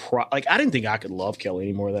whole like I didn't think I could love Kelly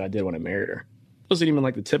any more than I did when I married her. It wasn't even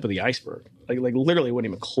like the tip of the iceberg. Like literally wasn't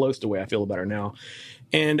even close to the way I feel about her now.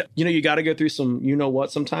 And you got to go through some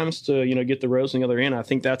sometimes to get the rose on the other end. I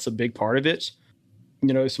think that's a big part of it.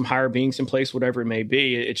 Some higher beings in place, whatever it may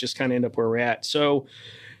be. It just kind of end up where we're at. So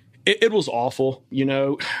it was awful.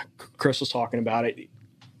 Chris was talking about it.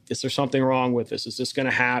 Is there something wrong with this? Is this going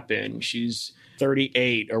to happen? She's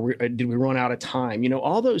 38, or did we run out of time?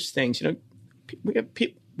 All those things.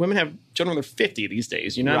 Women have children when they're 50 these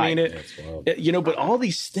days. What I mean? But all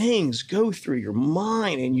these things go through your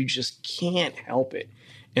mind, and you just can't help it.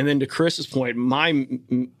 And then to Chris's point, my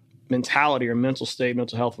mentality or mental state,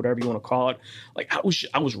 mental health, whatever you want to call it, like I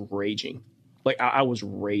was raging. Like I was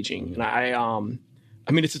raging, and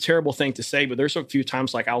I mean, it's a terrible thing to say, but there's a few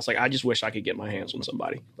times like I was like, I just wish I could get my hands on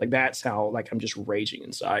somebody. Like that's how I'm just raging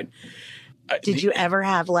inside. Did you ever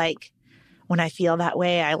have like, when I feel that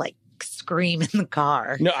way, I like scream in the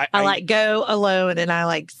car? No, I like go alone and I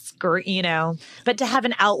like scream, but to have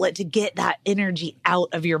an outlet to get that energy out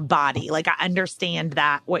of your body. Like I understand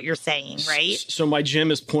that what you're saying, right? So my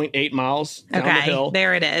gym is 0.8 miles down the hill.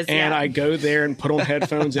 There it is. And I go there and put on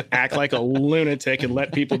headphones and act like a lunatic and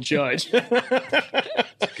let people judge.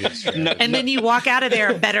 And then you walk out of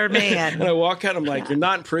there a better man. And I walk out, I'm like, you're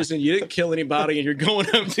not in prison, you didn't kill anybody, and you're going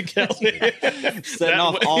home to Kelly. Setting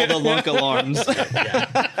off all the lunk alarms.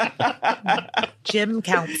 Gym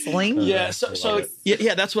counseling. Yeah, so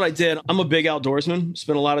that's what I did. I'm a big outdoorsman,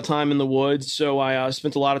 spent a lot of time in the woods, so I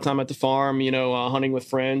spent a lot of time at the farm, hunting with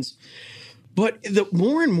friends. But the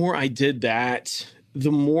more and more I did that,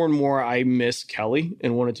 the more and more I missed Kelly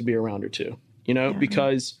and wanted to be around her too,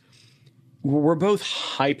 because we're both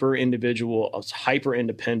hyper individual, hyper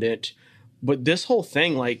independent. But this whole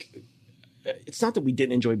thing, like, it's not that we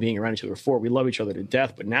didn't enjoy being around each other before. We love each other to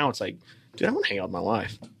death. But now it's like, dude, I want to hang out with my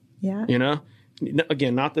life. Yeah.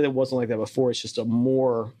 Again, not that it wasn't like that before. It's just a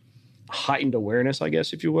more heightened awareness, I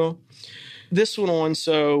guess, if you will. This went on.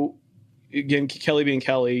 So again, Kelly being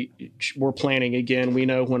Kelly, we're planning again. We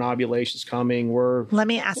know when ovulation's coming. Let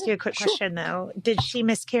me ask you a quick question, though. Did she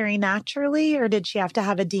miscarry naturally, or did she have to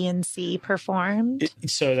have a D&C performed?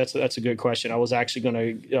 So that's a good question. I was actually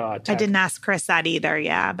going to I didn't ask Chris that either,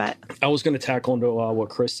 but I was going to tackle into what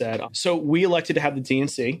Chris said. So we elected to have the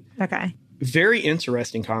D&C. Okay. Very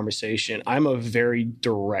interesting conversation. I'm a very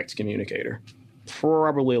direct communicator,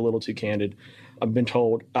 probably a little too candid. I've been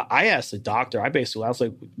told. I asked the doctor. I was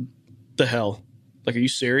like, the hell? Like, are you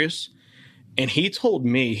serious? And he told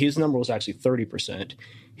me his number was actually 30%.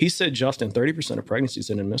 He said, Justin, 30% of pregnancies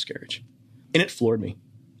end in miscarriage. And it floored me.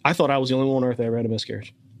 I thought I was the only one on earth that ever had a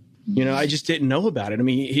miscarriage. I just didn't know about it. I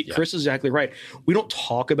mean, Chris is exactly right. We don't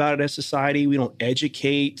talk about it as society. We don't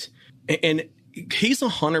educate. And he's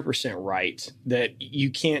 100% right that you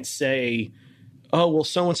can't say, oh, well,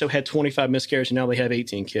 so-and-so had 25 miscarriages and now they have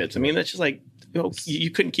 18 kids. I mean, that's just like,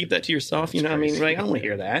 you couldn't keep that to yourself. You know what I mean? Like, I don't want to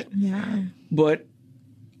hear that. Yeah. But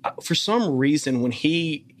for some reason,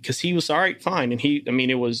 because he was all right, fine. And he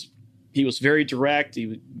was very direct.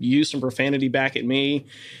 He used some profanity back at me.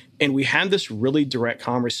 And we had this really direct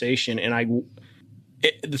conversation. And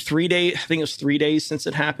the 3 days, I think it was 3 days since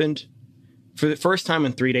it happened. For the first time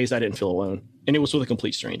in 3 days, I didn't feel alone. And it was with a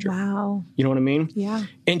complete stranger. Wow. You know what I mean? Yeah.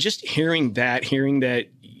 And just hearing that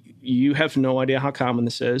you have no idea how common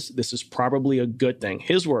this is. This is probably a good thing.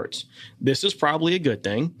 His words, this is probably a good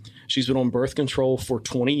thing. She's been on birth control for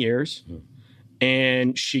 20 years.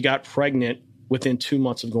 And she got pregnant within 2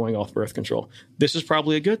 months of going off birth control. This is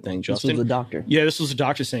probably a good thing, Justin. This was the doctor. Yeah, this was the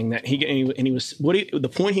doctor saying that.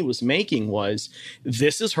 The point he was making was,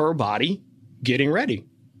 this is her body getting ready.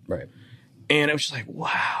 Right. And I was just like,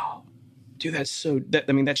 wow, dude, that's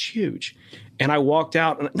huge. And I walked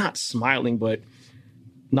out, not smiling, but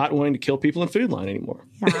not wanting to kill people in Food Line anymore.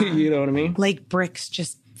 Yeah. You know what I mean? Like bricks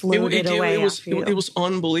just floated away. It was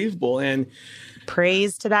unbelievable. And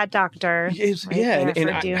praise to that doctor. For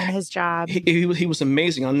doing his job. He was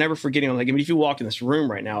amazing. I'll never forget him. Like, I mean, if you walk in this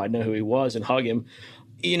room right now, I'd know who he was and hug him.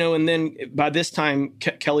 And then by this time,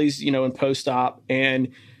 Kelly's, in post-op, and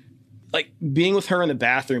like being with her in the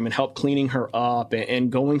bathroom and help cleaning her up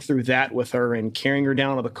and going through that with her and carrying her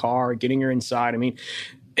down to the car, getting her inside. I mean,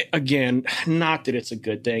 again, not that it's a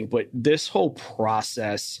good thing, but this whole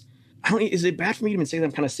process, is it bad for me to even say that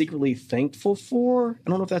I'm kind of secretly thankful for? I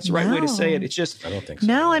don't know if that's the right way to say it. It's just, I don't think so.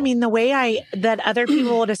 No, I mean, the way that other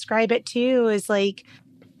people will describe it too is like,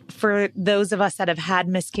 for those of us that have had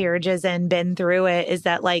miscarriages and been through it, is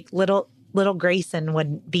that like little Grayson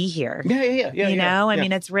wouldn't be here. Yeah. I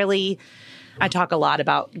mean, it's really, I talk a lot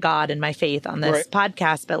about God and my faith on this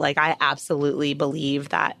podcast, but like, I absolutely believe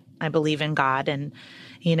that. I believe in God, and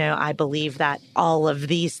I believe that all of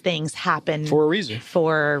these things happen for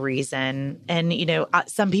a reason. And,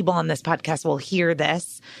 some people on this podcast will hear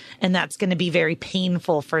this, and that's going to be very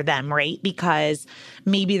painful for them, right? Because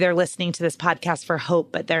maybe they're listening to this podcast for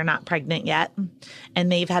hope, but they're not pregnant yet.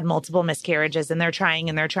 And they've had multiple miscarriages, and they're trying,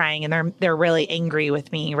 and they're really angry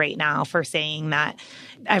with me right now for saying that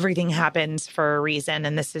everything happens for a reason.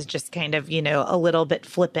 And this is just kind of, a little bit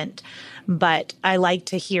flippant. But I like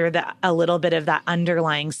to hear a little bit of that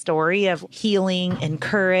underlying story of healing and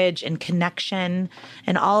courage and connection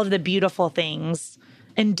and all of the beautiful things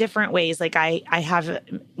in different ways. Like I have,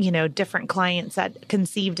 different clients that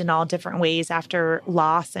conceived in all different ways after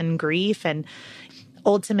loss and grief. And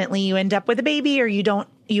ultimately you end up with a baby, or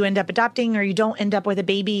you end up adopting, or you don't end up with a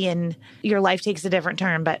baby, and your life takes a different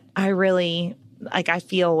turn. But I really, I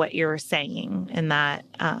feel what you're saying, and that,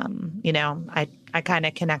 I kind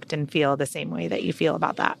of connect and feel the same way that you feel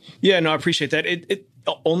about that. Yeah, no, I appreciate that. It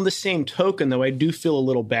on the same token, though, I do feel a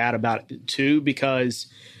little bad about it too, because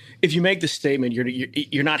if you make the statement,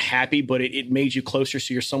 you're not happy, but it made you closer,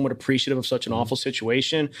 so you're somewhat appreciative of such an awful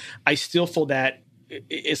situation. I still feel that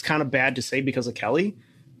it's kind of bad to say because of Kelly.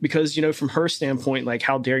 Because, from her standpoint, like,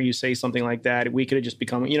 how dare you say something like that? We could have just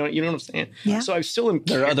become, you know what I'm saying? Yeah. So I still am.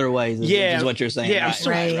 There are other ways, is what you're saying. Yeah,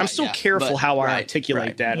 I'm still careful how I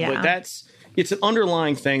articulate that. Yeah. But it's an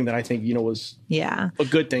underlying thing that I think, was a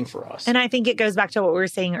good thing for us. And I think it goes back to what we were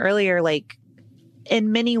saying earlier, like,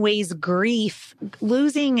 in many ways, grief,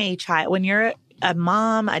 losing a child, when you're a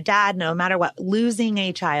mom, a dad, no matter what, losing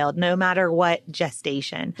a child, no matter what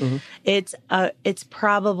gestation, it's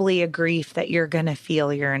probably a grief that you're going to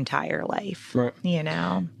feel your entire life, right?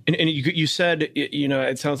 And you said,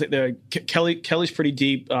 it sounds like Kelly's pretty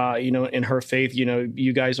deep, in her faith,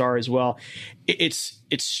 you guys are as well.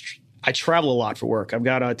 I travel a lot for work. I've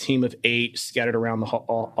got a team of 8 scattered around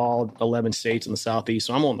all 11 states in the Southeast,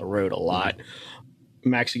 so I'm on the road a lot.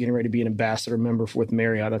 I'm actually getting ready to be an ambassador member with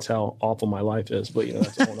Marriott. That's how awful my life is. But,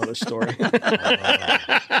 that's a whole other story.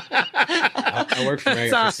 I worked for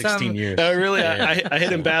Marriott for 16 years. Oh, really? Yeah. I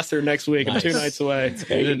hit ambassador next week. I'm 2 nights away.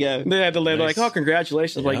 There you go. They had to land like, oh,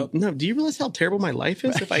 congratulations. Yep. Like, no, do you realize how terrible my life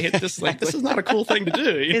is if I hit this? Like, this is not a cool thing to do.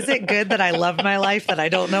 Is it good that I love my life, that I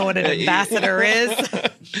don't know what an ambassador is?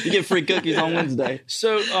 You get free cookies on Wednesday.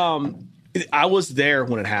 So I was there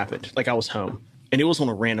when it happened. Like, I was home. And it was on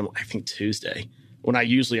a random, I think, Tuesday. When I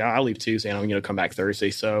leave Tuesday and I'm going to come back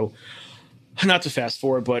Thursday. So not to fast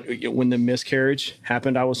forward, but when the miscarriage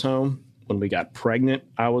happened, I was home. When we got pregnant,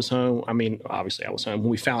 I was home. I mean, obviously I was home. When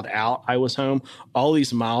we found out I was home, all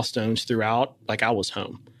these milestones throughout, like I was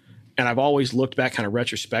home. And I've always looked back kind of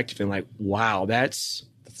retrospective and like, wow, that's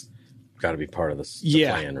got to be part of this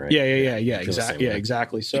plan, right? Yeah, exactly. Yeah,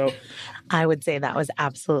 exactly. So I would say that was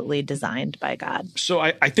absolutely designed by God. So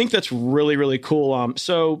I think that's really, really cool.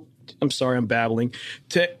 So I'm sorry, I'm babbling.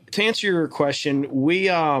 To answer your question, we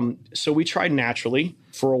tried naturally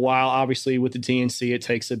for a while. Obviously, with the DNC, it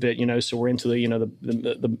takes a bit, so we're into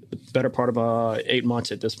the better part of 8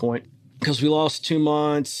 months at this point. Because we lost 2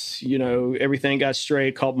 months, everything got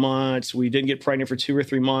straight, couple months. We didn't get pregnant for 2 or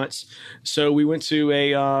 3 months. So we went to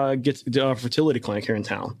a fertility clinic here in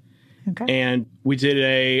town. Okay. And we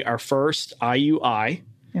did our first IUI.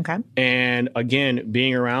 Okay. And again,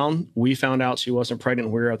 being around, we found out she wasn't pregnant.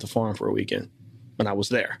 We were at the farm for a weekend when I was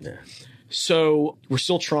there. Yeah. So we're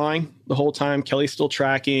still trying the whole time. Kelly's still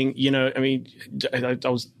tracking. I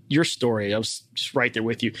was your story. I was just right there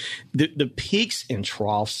with you. The peaks and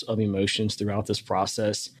troughs of emotions throughout this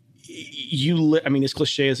process. As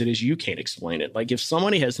cliche as it is, you can't explain it. Like if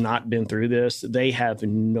somebody has not been through this, they have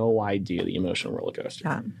no idea the emotional roller coaster.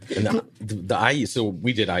 And the IU, so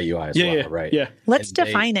we did IUI as well, right? Yeah. Let's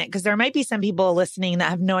define it, because there might be some people listening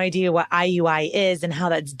that have no idea what IUI is and how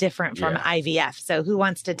that's different from IVF. So who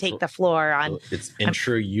wants to take the floor on? It's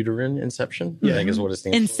intrauterine inception, I think is what it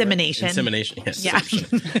stands Insemination. for. Insemination. Yes. Yeah.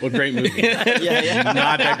 What great movie. yeah.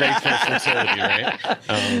 Not that great for fertility, right?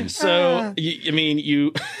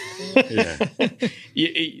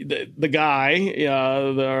 The guy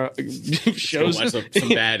shows watch some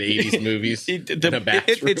bad 80s movies in a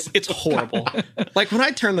bathroom. It's horrible. Like when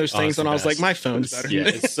I turned those things on, I was like, my phone's better. Yeah,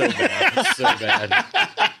 it's so bad. It's so bad.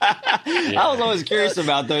 I was always curious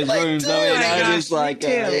about those rooms. It's like,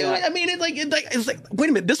 it's like, wait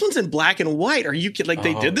a minute, this one's in black and white. Are you kidding? Like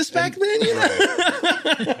they did this back then,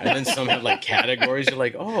 And then some have like categories. You're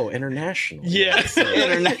like, international. Yeah,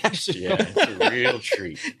 international. Yeah, it's a real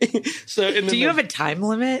treat. So, do you have a time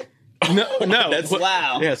limit? No. That's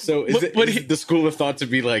wow. Yeah. So is the school of thought to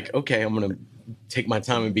be like, okay, I'm gonna take my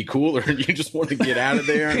time and be cool, or you just want to get out of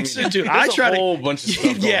there? Dude, I try a whole bunch of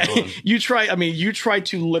stuff going on. You try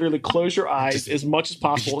to literally close your eyes as much as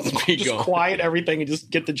possible, just quiet everything and just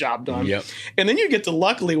get the job done. Yep. And then you get to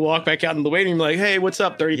luckily walk back out in the waiting room like, hey, what's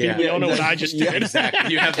up, 30 people? You don't know what I just did.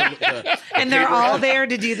 Exactly. You have and they're all there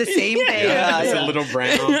to do the same thing. It's a little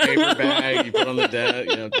brown paper bag you put on the desk.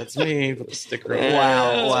 That's me. Put the sticker on.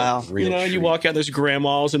 Wow. You walk out, there's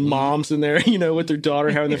grandmas and moms in there, with their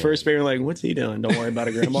daughter having their first baby. Like, what's he doing? Don't worry about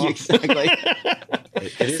it, grandma. Exactly.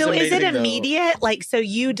 So is it immediate? Like, so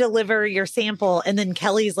you deliver your sample and then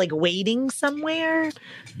Kelly's like waiting somewhere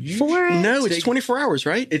for it? No, it's 24 hours,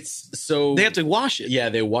 right? It's so they have to wash it. Yeah,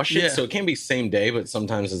 they wash it. Yeah. So it can be same day, but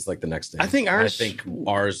sometimes it's like the next day. I think ours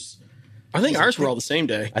were all the same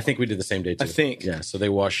day. I think we did the same day too. I think. Yeah. So they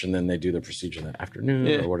wash and then they do the procedure that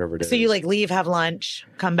afternoon or whatever it is. So you like leave, have lunch,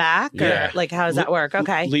 come back? Or like how does that work?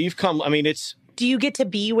 Okay. Leave, come. I mean, it's. Do you get to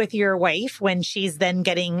be with your wife when she's then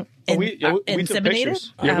getting we took inseminated?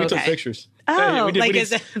 pictures. Yeah, we took pictures. Oh, we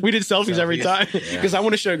did selfies every time because I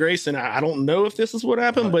want to show Grayson. I don't know if this is what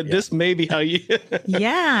happened, but this may be how you.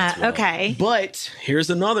 Yeah. Okay. But here's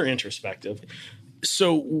another introspective.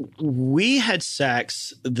 So we had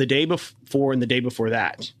sex the day before and the day before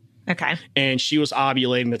that. Okay. And she was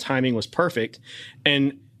ovulating. The timing was perfect.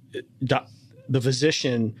 And the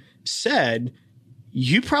physician said,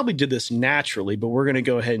 you probably did this naturally, but we're going to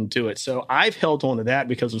go ahead and do it. So I've held on to that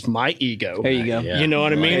because of my ego. There you go. You know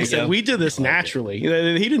what I mean? He said, we did this naturally. He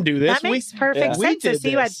didn't do this. That makes perfect sense. So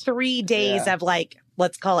you had 3 days of like,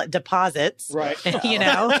 let's call it deposits. Right.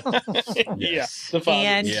 Yes.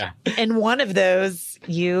 And one of those,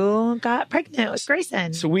 you got pregnant with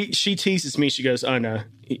Grayson. So she teases me. She goes, oh, no,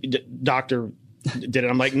 doctor did it.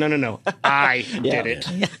 I'm like, no, I did it.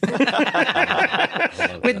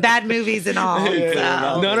 With bad movies and all.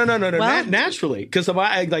 No. Well, naturally. Because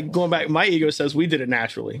like going back, my ego says we did it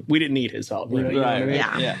naturally. We didn't need his help. You know what I mean?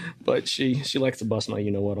 Yeah. But she likes to bust my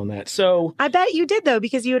you-know-what on that. So I bet you did, though,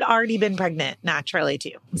 because you had already been pregnant naturally,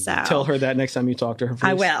 too. So tell her that next time you talk to her, please.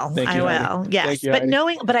 I will. I will. Yes.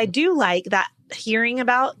 But I do like that hearing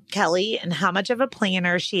about Kelly and how much of a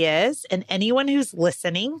planner she is, and anyone who's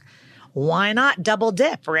listening, why not double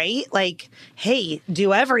dip, right? Like, hey,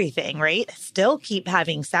 do everything, right? Still keep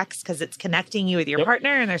having sex because it's connecting you with your partner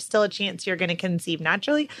and there's still a chance you're going to conceive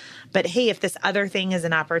naturally. But hey, if this other thing is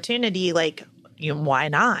an opportunity, like, why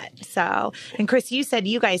not? So, and Chris, you said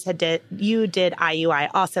you guys did IUI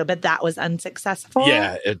also, but that was unsuccessful.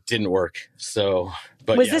 Yeah, it didn't work. So,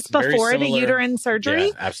 But Was yeah, this it's very before the similar. uterine surgery?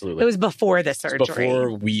 Yeah, absolutely. It was before the surgery.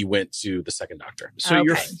 Before we went to the second doctor. So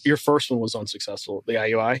Okay. your first one was unsuccessful, the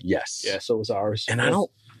IUI? Yes. Yeah, so was ours. And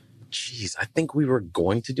I think we were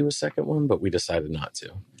going to do a second one, but we decided not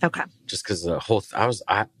to. Okay. Just because the whole, I was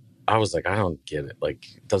like, I don't get it. Like,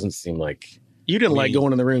 it doesn't seem like. You didn't like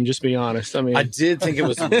going in the room, just be honest. I mean, I did think it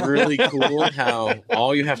was really cool how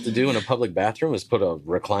all you have to do in a public bathroom is put a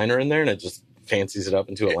recliner in there and it just fancies it up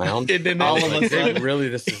into a lounge. All of a sudden, really,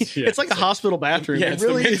 this is. Yeah, it's like a hospital bathroom. Yeah, it it's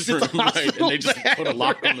really the is. It's a men's room, right? hospital And they just put a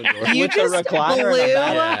lock on the door. You With a just recliner blew in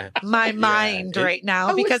the my mind right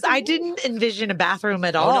now because I didn't envision a bathroom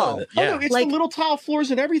at all. No, Oh, no, it's Like- the little tile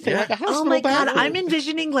floors and everything, like a hospital Oh my God, bathroom. I'm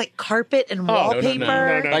envisioning like carpet and no,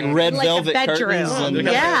 wallpaper. no. Like red Like a velvet bedroom. curtains. Oh, And,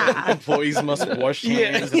 Yeah. Employees must wash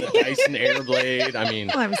hands and the Dyson Airblade. I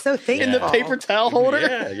mean, Oh, I'm so thankful. in the paper towel holder.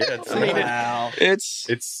 Yeah. It's, I mean, wow.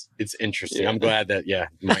 it's interesting. I'm glad that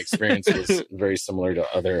my experience was very similar to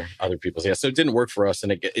other people's. Yeah, so it didn't work for us,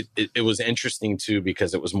 and it was interesting too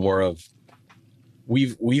because it was more of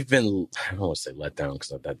we've been, I don't want to say let down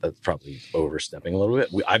because that's probably overstepping a little bit.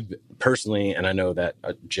 I've personally, and I know that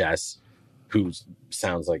Jess, who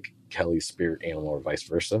sounds like Kelly's spirit animal or vice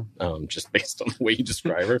versa, just based on the way you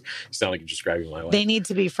describe her, you sound like you're describing my wife. They need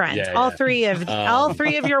to be friends. Yeah, all yeah. all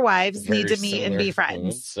three of your wives need Very to meet and be similar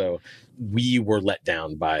friends. So we were let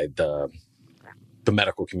down by the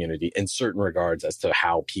medical community in certain regards as to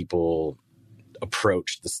how people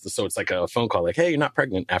approach this. So it's like a phone call, like, hey, you're not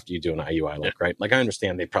pregnant after you do an IUI, right? Like I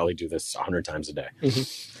understand they probably do this 100 times a day.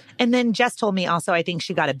 Mm-hmm. And then Jess told me also, I think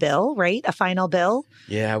she got a bill, right? A final bill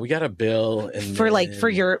Yeah, we got a bill for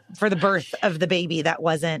the birth of the baby that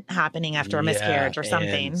wasn't happening after a miscarriage or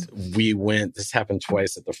something. And we went. This happened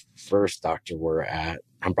twice at the first doctor we're at.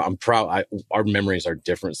 I'm proud. Our memories are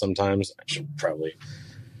different sometimes. I should probably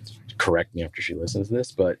correct me after she listens to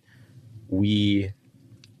this, but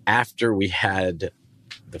after we had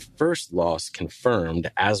the first loss confirmed,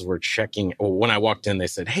 as we're checking, when I walked in, they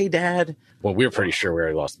said, hey, Dad. Well, we were pretty sure we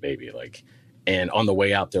already lost the baby. And on the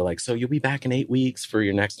way out, they're like, so you'll be back in 8 weeks for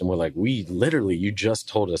your next. And we're like, you just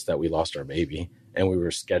told us that we lost our baby and we were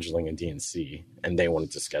scheduling a DNC and they wanted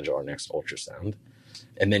to schedule our next ultrasound.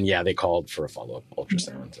 And then, they called for a follow-up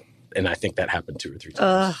ultrasound. And I think that happened 2 or 3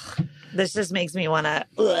 times. Ugh, this just makes me want to.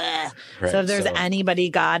 Right, So if there's anybody,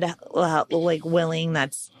 God, willing,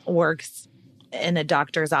 that's works in a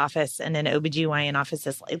doctor's office and an OBGYN office,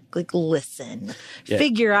 is like listen,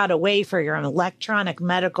 figure out a way for your electronic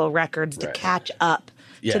medical records to catch up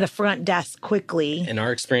to the front desk quickly. And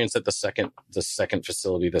our experience at the second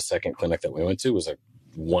facility, the second clinic that we went to was a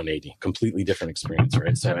 180, completely different experience,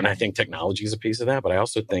 right? So, and I think technology is a piece of that, but I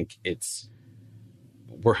also think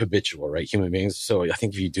we're habitual, right? Human beings. So I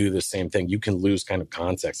think if you do the same thing, you can lose kind of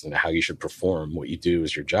context into how you should perform what you do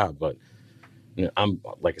as your job. But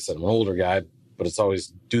like I said, I'm an older guy, but it's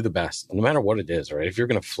always do the best, no matter what it is, right? If you're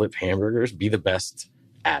going to flip hamburgers, be the best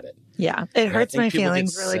at it. Yeah. It hurts my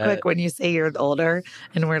feelings really quick when you say you're older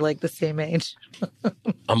and we're like the same age.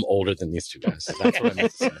 I'm older than these two guys. So that's what I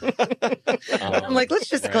meant to say. I'm like, let's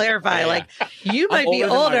just clarify. Like, you might be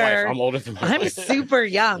older. I'm older than my I'm wife. super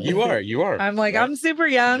young. You are. I'm like, right? I'm super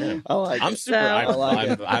young. Yeah. I'm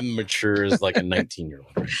super. I'm mature as like a 19-year-old.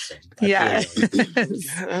 Right? So yeah.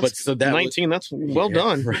 But so that 19. That's well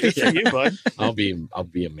done. Right? Good for you, bud. I'll be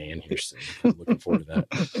a man here soon. I'm looking forward to that.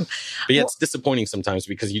 But it's disappointing sometimes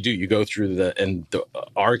because you go through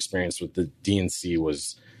our experience with the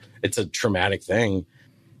DNC it's a traumatic thing,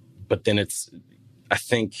 but then it's a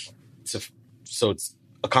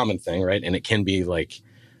common thing, right? And it can be like,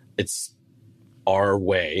 it's our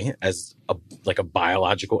way as a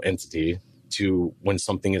biological entity to, when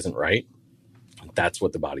something isn't right, that's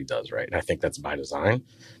what the body does, right? And I think that's by design,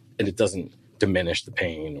 and it doesn't diminish the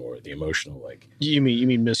pain or the emotional, you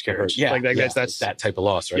mean miscarriage. Yeah, that's that type of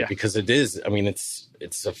loss, right? Yeah. Because it is,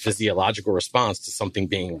 it's a physiological response to something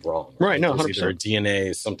being wrong. Right, no, There's 100%. either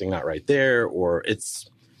DNA, something not right there, or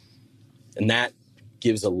and that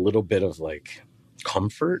gives a little bit of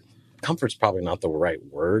comfort. Comfort's probably not the right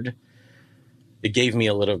word. It gave me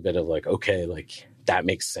a little bit of okay, that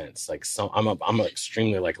makes sense. I'm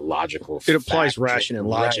extremely logical. It applies ration and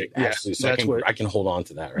logic. Right, yeah, absolutely. So I can hold on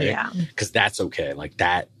to that, right? Yeah. Because that's okay.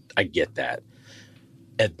 That, I get that.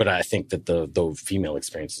 But I think that the female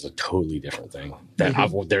experience is a totally different thing. That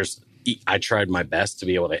I tried my best to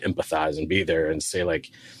be able to empathize and be there and say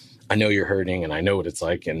I know you're hurting and I know what it's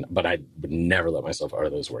like, but I would never let myself utter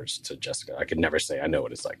those words to Jessica. I could never say I know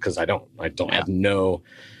what it's like because I don't have no.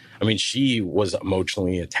 She was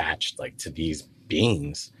emotionally attached to these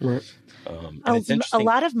beings. Right. A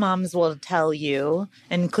lot of moms will tell you,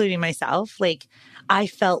 including myself, I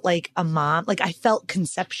felt like a mom. Like I felt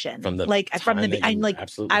conception. From the I'm like,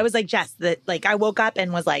 absolutely. I was like, Jess, that like I woke up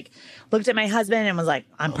and was like, looked at my husband and was like,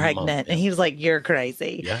 I'm pregnant. And he was like, you're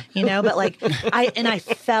crazy. Yeah. You know, but like I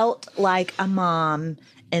felt like a mom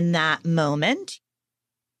in that moment.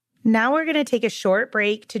 Now we're going to take a short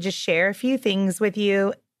break to just share a few things with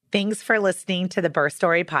you. Thanks for listening to the Birth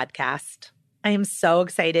Story podcast. I am so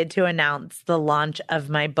excited to announce the launch of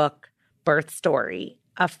my book, Birth Story,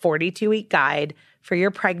 a 42-week guide for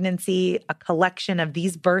your pregnancy, a collection of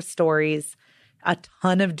these birth stories, a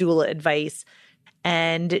ton of doula advice,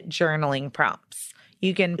 and journaling prompts.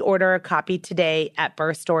 You can order a copy today at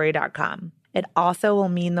birthstory.com. It also will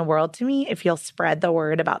mean the world to me if you'll spread the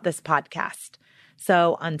word about this podcast.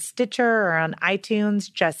 So on Stitcher or on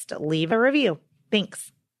iTunes, just leave a review.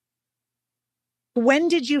 Thanks. When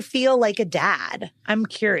did you feel like a dad? I'm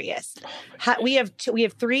curious. We have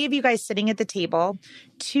 3 of you guys sitting at the table.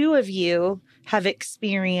 2 of you have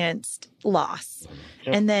experienced loss.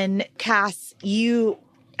 Yep. And then Cass, you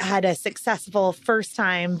had a successful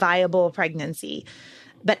first-time viable pregnancy.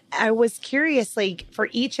 But I was curious, like, for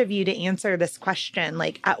each of you to answer this question,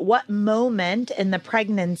 like, at what moment in the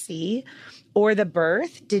pregnancy or the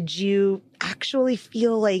birth did you actually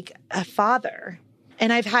feel like a father?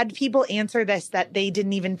 And I've had people answer this that they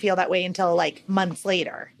didn't even feel that way until like months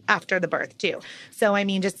later after the birth too. So, I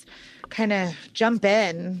mean, just kind of jump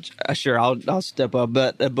in. Sure, I'll step up.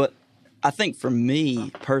 But I think for me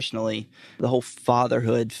personally, the whole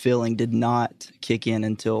fatherhood feeling did not kick in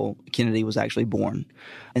until Kennedy was actually born.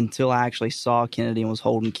 Until I actually saw Kennedy and was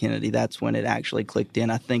holding Kennedy, that's when it actually clicked in.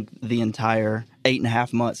 I think the entire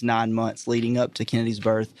 8.5 months, 9 months leading up to Kennedy's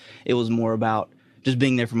birth, it was more about just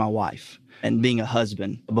being there for my wife and being a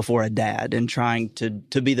husband before a dad and trying to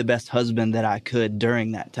be the best husband that I could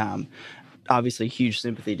during that time. Obviously, huge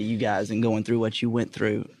sympathy to you guys and going through what you went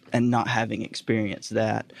through and not having experienced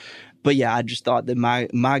that. But yeah, I just thought that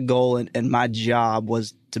my goal and my job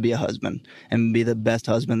was to be a husband and be the best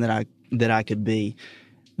husband that I could be.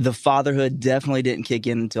 The fatherhood definitely didn't kick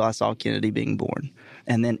in until I saw Kennedy being born.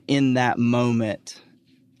 And then in that moment,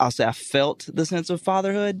 I'll say I felt the sense of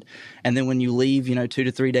fatherhood. And then when you leave, 2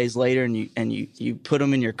 to 3 days later and you put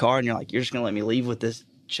them in your car and you're like, you're just going to let me leave with this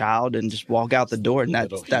child and just walk out the door. And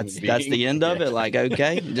that's the end of it. Like,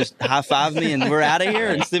 okay, just high five me and we're out of here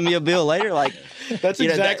and send me a bill later. Like, that's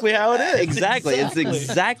exactly how it is. Exactly. It's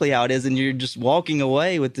exactly how it is. And you're just walking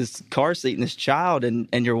away with this car seat and this child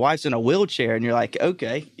and your wife's in a wheelchair and you're like,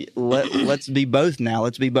 okay, let's be both now.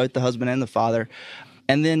 Let's be both the husband and the father.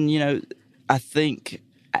 And then, I think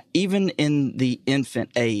even in the infant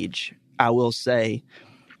age, I will say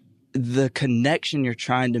the connection you're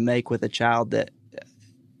trying to make with a child that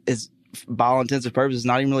is, by all intents and purposes,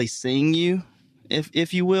 not even really seeing you,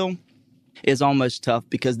 if you will, is almost tough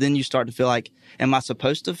because then you start to feel like, am I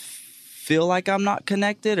supposed to feel like I'm not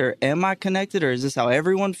connected or am I connected or is this how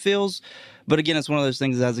everyone feels? But again, it's one of those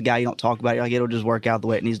things as a guy you don't talk about. You're like, it'll just work out the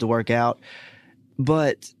way it needs to work out.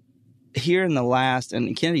 But here in the last,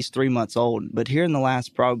 and Kennedy's 3 months old, but here in the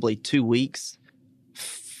last probably 2 weeks,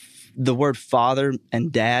 the word father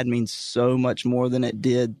and dad means so much more than it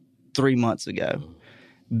did 3 months ago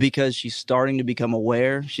because she's starting to become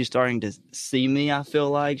aware. She's starting to see me, I feel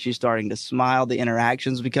like. She's starting to smile. The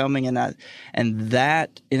interaction's becoming, and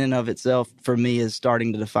that in and of itself, for me, is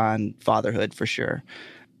starting to define fatherhood for sure.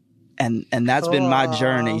 And that's been my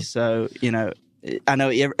journey. So, I know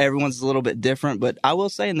everyone's a little bit different, but I will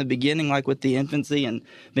say in the beginning, like with the infancy and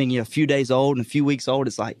being a few days old and a few weeks old,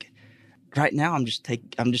 it's like right now I'm just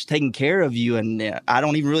taking care of you, and I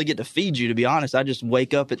don't even really get to feed you, to be honest. I just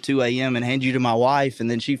wake up at 2 a.m. and hand you to my wife, and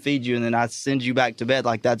then she feeds you, and then I send you back to bed.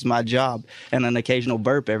 Like that's my job, and an occasional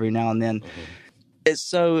burp every now and then. It's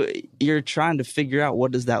so you're trying to figure out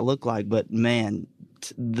what does that look like, but man,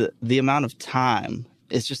 the amount of time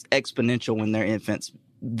is just exponential when they're infants.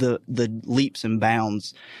 The leaps and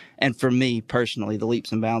bounds, and for me personally, the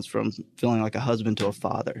leaps and bounds from feeling like a husband to a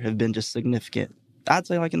father have been just significant. I'd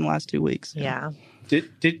say like in the last 2 weeks. Yeah.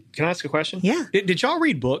 Can I ask a question? Yeah. Did y'all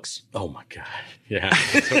read books? Oh my God. Yeah.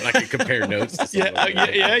 So I could compare notes to something.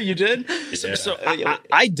 Yeah, you did? Yeah. So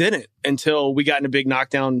I didn't until we got in a big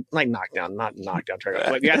not knockdown. We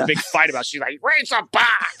got in a big fight about, she's like, read some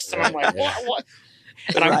books. And I'm like, what?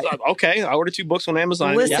 And I was like, okay, I ordered 2 books on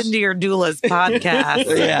Amazon. Listen to your doula's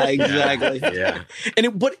podcast. Yeah, exactly. Yeah.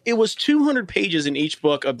 But it was 200 pages in each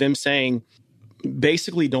book of them saying,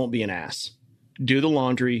 basically, don't be an ass. Do the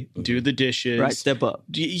laundry, do the dishes. Right, step up.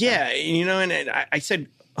 Yeah, and I said,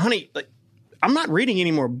 honey, like, I'm not reading any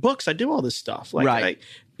more books. I do all this stuff. Like, right.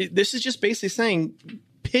 This is just basically saying,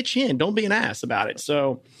 pitch in. Don't be an ass about it.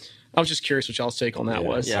 So I was just curious what y'all's take on that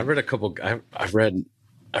was. Yeah, I've read a couple. I've read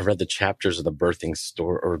the chapters of the birthing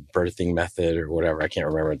store or birthing method or whatever. I can't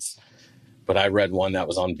remember. But I read one that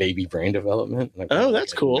was on baby brain development. Oh,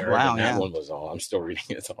 that's cool. Wow, that one was I'm still reading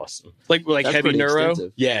it. It's awesome. Like That's heavy neuro?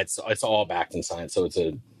 extensive. Yeah, it's all backed in science. So I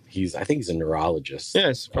think he's a neurologist.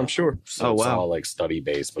 Yes, I'm sure. So it's all like study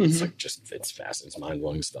based, but it's like it's fast. It's mind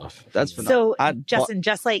blowing stuff. That's phenomenal. So Justin,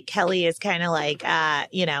 just like Kelly is kind of like,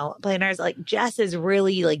 planners, like Jess is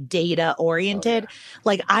really like data oriented. Oh, yeah.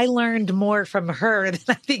 Like I learned more from her than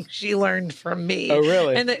I think she learned from me. Oh,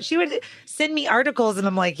 really? And that she would send me articles and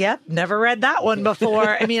I'm like, yep, never read that one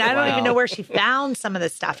before. I mean, I don't even know where she found some of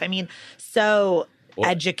this stuff. I mean, so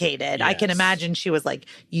educated. Yes. I can imagine she was like,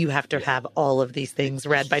 you have to have all of these things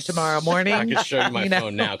read by tomorrow morning. I can show you my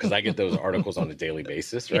phone now because I get those articles on a daily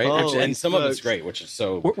basis, right? Oh, and some of it's great, which is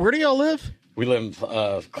so. Where do y'all live? We live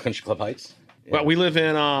Country Club Heights. Yeah. Well, we live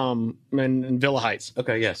in Villa Heights.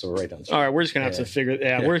 Okay, yeah, so we're right down. All right, we're just gonna have to figure.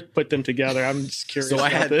 Yeah, we're put them together. I'm just curious. So I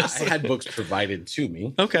about had this. I had books provided to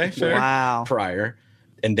me. Okay, fair. Wow. Prior,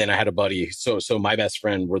 and then I had a buddy. So my best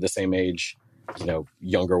friend, we're the same age.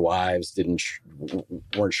 Younger wives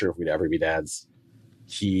weren't sure if we'd ever be dads.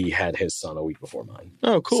 He had his son a week before mine.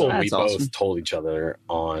 Oh, cool. So That's we both awesome. told each other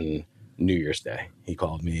on New Year's Day. He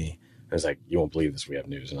called me. I was like, "You won't believe this. We have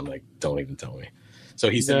news." And I'm like, "Don't even tell me." So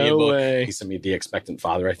he sent me a No book. way. He sent me The Expectant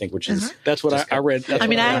Father, I think, which is That's what I read. That's I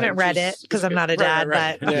mean, what I haven't read it because I'm not a dad,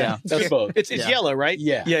 but Yeah, That's both. It's Yeah. yellow, right?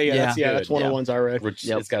 Yeah. That's Good. one of the ones I read. Which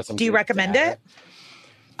Yep. it's got some. do you good recommend data. it?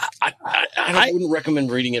 I wouldn't recommend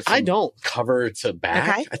reading it from I don't. cover to back.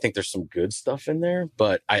 Okay. I think there's some good stuff in there,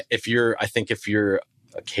 but if you're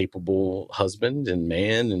a capable husband and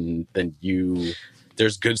man, and then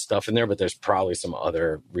there's good stuff in there, but there's probably some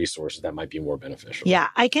other resources that might be more beneficial. Yeah,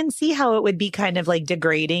 I can see how it would be kind of like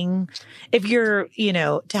degrading if you're,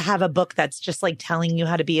 to have a book that's just like telling you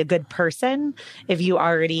how to be a good person if you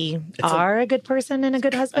already are a good person and a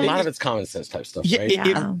good A husband. lot of it's common sense type stuff, Yeah,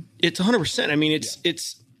 right? it's 100%. I mean,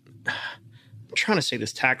 it's. I'm trying to say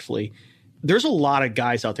this tactfully. There's a lot of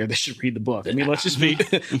guys out there that should read the book. I mean, let's just be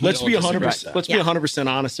 100%. Let's be 100%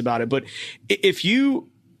 honest about it. But if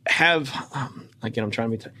you have, again, I'm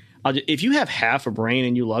trying to be. If you have half a brain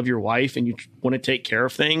and you love your wife and you want to take care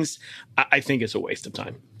of things, I think it's a waste of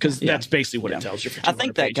time because that's basically what it tells you. For I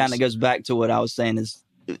think that kind of goes back to what I was saying is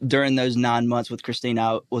during those 9 months with Christine,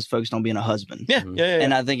 I was focused on being a husband. Yeah.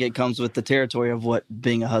 And I think it comes with the territory of what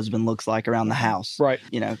being a husband looks like around the house. Right.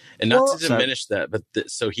 And not to diminish that, but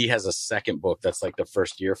so he has a second book that's like the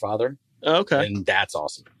first year father. Okay. And that's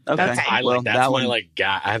awesome. Okay. I like that. That's my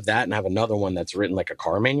guy. I have that, and I have another one that's written like a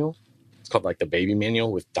car manual. It's called like the baby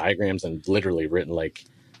manual with diagrams and literally written like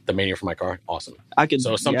the manual for my car. Awesome.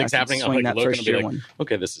 So if something's happening, I'm swing like that looking first and be year like, one.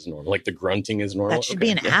 okay, this is normal. Like the grunting is normal. That should be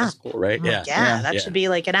an yeah, app. That's cool, right? Oh, Yeah. that should be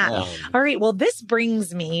like an app. All right. Well, this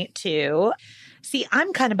brings me to, see,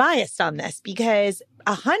 I'm kind of biased on this because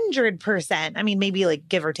 100%, I mean, maybe like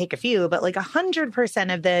give or take a few, but like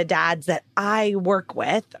 100% of the dads that I work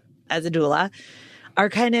with as a doula are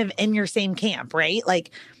kind of in your same camp, right? Like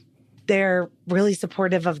they're really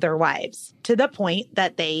supportive of their wives to the point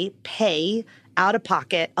that they pay out of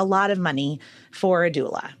pocket a lot of money for a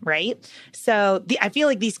doula, right? So I feel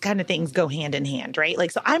like these kind of things go hand in hand, right?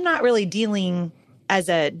 Like, so I'm not really dealing as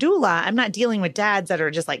a doula, I'm not dealing with dads that are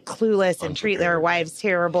just like clueless and treat their wives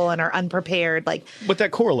terrible and are unprepared. Like, but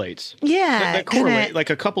that correlates. Yeah. That correlates. Like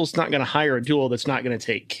a couple's not going to hire a doula that's not going to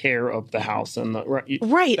take care of the house and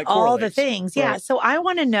right. All the things. Yeah. Right. So I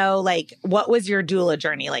want to know, like, what was your doula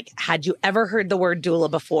journey? Like, had you ever heard the word doula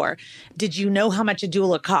before? Did you know how much a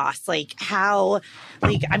doula costs? Like how,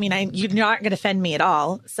 like, I mean, you're not going to offend me at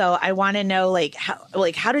all. So I want to know, like,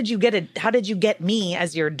 how did you get me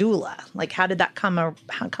as your doula? Like, how did that come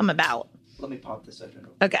about? Let me pop this open.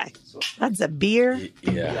 Okay. That's a beer.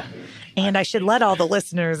 Yeah. And I should let all the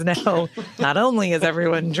listeners know, not only is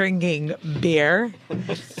everyone drinking beer,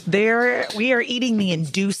 we are eating the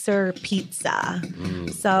Inducer pizza.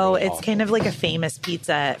 So it's kind of like a famous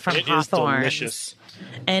pizza from Hawthorne. It's delicious.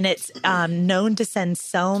 And it's known to send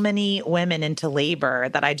so many women into labor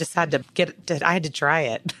that I just had to I had to try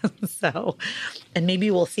it. So, and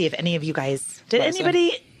maybe we'll see if any of you guys,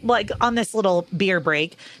 anybody like on this little beer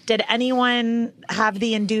break, did anyone have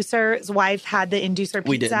the Inducer's wife had the Inducer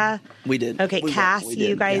pizza? We did. Okay, Cass,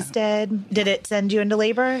 you guys did. Did it send you into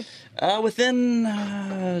labor?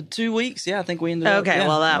 Within 2 weeks, I think we ended up. Okay,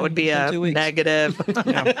 well, that would be a 2 weeks. negative.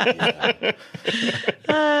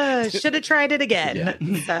 Should have tried it again.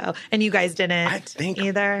 Yeah. So, and you guys didn't I think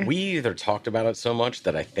either? We either talked about it so much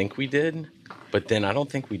that I think we did. But then I don't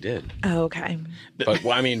think we did. Oh, okay. But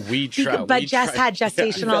well, I mean, we tried. But Jess had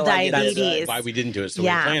gestational diabetes. That's why we didn't do it. So we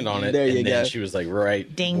planned on it. There you and go. then she was like,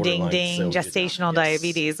 right. Ding, ding, ding. So Gestational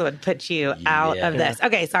diabetes would put you out of this.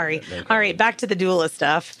 Okay, sorry. All right, back to the doula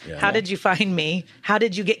stuff. Yeah. How did you find me? How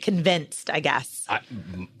did you get convinced, I guess?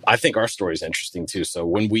 I think our story is interesting too. So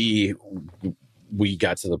when we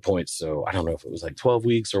got to the point, so I don't know if it was like 12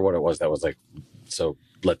 weeks or what it was, that was like, so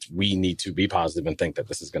we need to be positive and think that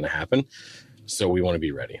this is going to happen. So we want to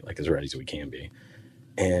be ready, like as ready as we can be.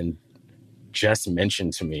 And Jess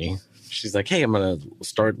mentioned to me, she's like, hey, I'm going to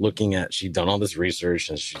start looking at, she'd done all this research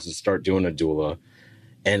and she's going to start doing a doula.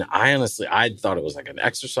 And I thought it was like an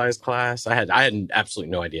exercise class. I had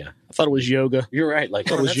absolutely no idea. I thought it was yoga. You're right.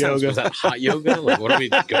 Like, it was yoga. Was that hot yoga? Like, what are we,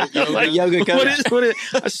 goat yoga? Like yoga coach. What is,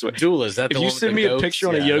 I swear. Doula, is that the If you one send with me the a goats? picture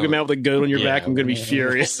on a yoga mat with a goat on your back, I'm going to be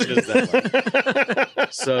furious. What is that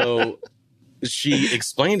like? So she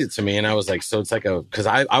explained it to me and I was like, so it's like because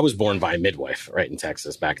I was born by a midwife, right, in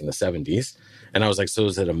Texas back in the 70s. And I was like, so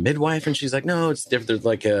is it a midwife? And she's like, no, it's different. There's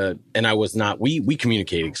like and I was not, we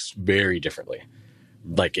communicate very differently,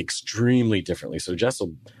 like extremely differently. So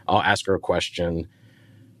I'll ask her a question,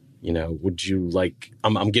 you know, would you like,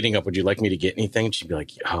 I'm getting up, would you like me to get anything? She'd be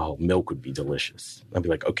like, oh, milk would be delicious. I'd be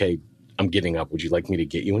like, okay, I'm getting up. Would you like me to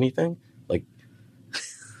get you anything? Like,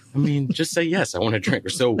 I mean, just say yes. I want to drink.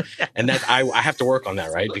 So, and that I have to work on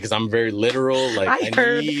that, right? Because I'm very literal. Like I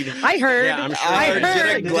heard. Yeah, I'm sure. I heard.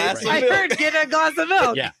 Get a glass of milk. I heard. Get a glass of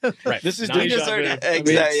milk. Yeah, right. This is Not me. deja vu. I mean,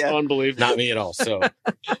 Exactly, it's yeah. unbelievable. Not me at all. So,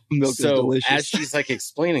 Milk is delicious. as she's like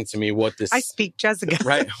explaining to me what this, I speak Jessica.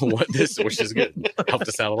 right? What this, which is good, helped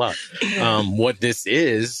us out a lot. What this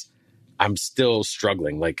is, I'm still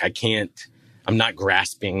struggling. Like I'm not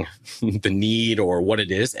grasping the need or what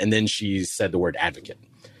it is. And then she said the word advocate.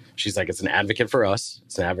 She's like, it's an advocate for us.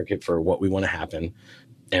 It's an advocate for what we want to happen.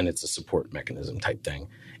 And it's a support mechanism type thing.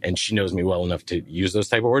 And she knows me well enough to use those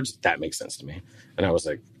type of words. That makes sense to me. And I was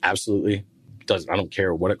like, absolutely. I don't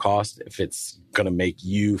care what it costs. If it's going to make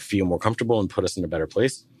you feel more comfortable and put us in a better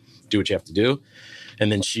place, do what you have to do.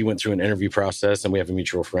 And then she went through an interview process, and we have a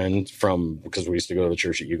mutual friend because we used to go to the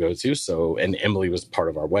church that you go to. So, and Emily was part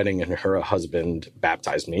of our wedding, and her husband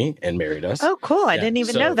baptized me and married us. Oh, cool. I didn't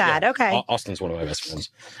even know that. Yeah. Okay. Austin's one of my best friends,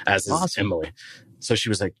 as is Awesome. Emily. So she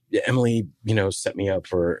was like, Emily, set me up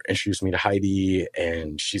introduced me to Heidi,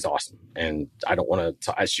 and she's awesome. And I don't want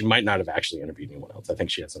to, she might not have actually interviewed anyone else. I think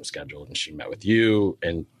she had some scheduled, and she met with you.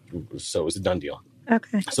 And so it was a done deal.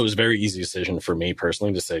 Okay. So it was a very easy decision for me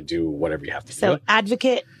personally to say, do whatever you have to do. So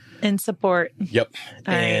advocate and support. Yep.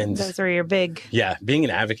 All and right. Those are your big. Yeah, being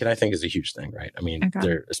an advocate, I think, is a huge thing, right? I mean,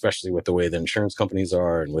 especially with the way the insurance companies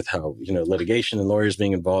are and with how, litigation and lawyers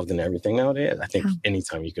being involved in everything nowadays. I think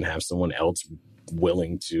anytime you can have someone else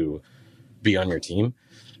willing to be on your team,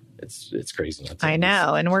 it's crazy. I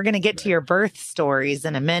know. And we're going to get to your birth stories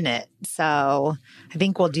in a minute. So I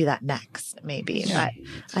think we'll do that next, maybe. Yeah.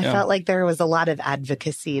 But I felt like there was a lot of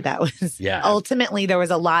advocacy that was ultimately there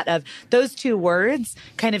was a lot of those two words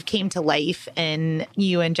kind of came to life in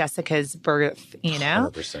you and Jessica's birth,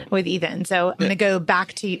 100%. with Ethan. So I'm going to go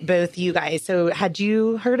back to both you guys. So had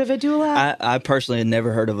you heard of a doula? I personally had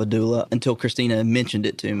never heard of a doula until Christina mentioned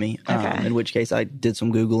it to me, in which case I did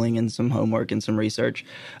some Googling and some homework and some research.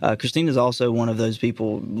 Christina's also one of those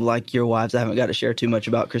people, like your wives. I haven't got to share too much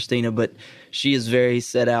about Christina, but she is very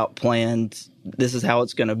set out, planned. This is how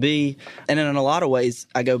it's going to be. And in a lot of ways,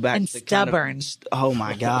 I go back and to stubborn. Oh,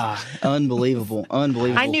 my God. Unbelievable.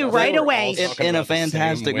 I knew right away. In a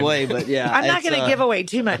fantastic way, but yeah. I'm not going to give away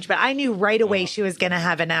too much, but I knew right away she was going to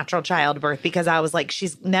have a natural childbirth because I was like,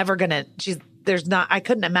 she's never going to, I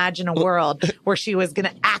couldn't imagine a world where she was going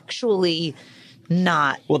to actually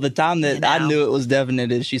not. Well, the time that I knew it was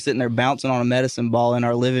definite is she's sitting there bouncing on a medicine ball in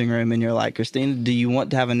our living room, and you're like, Christina, do you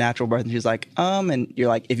want to have a natural birth? And she's like, and you're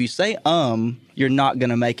like, if you say you're not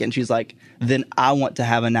gonna make it. And she's like, then I want to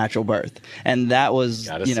have a natural birth. And that was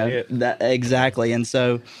that exactly. And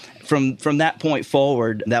so from that point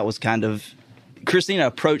forward, that was kind of, Christina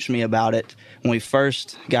approached me about it when we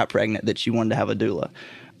first got pregnant, that she wanted to have a doula.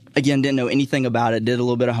 Again, didn't know anything about it, did a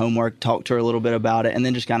little bit of homework, talked to her a little bit about it, and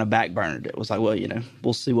then just kind of backburnered it. Was like, well,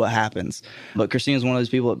 we'll see what happens. But Christina's one of those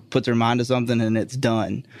people that puts her mind to something and it's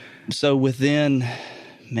done. So within,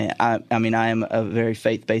 I am a very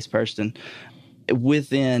faith-based person.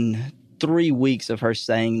 Within 3 weeks of her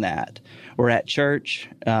saying that, we're at church,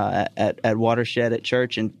 at Watershed at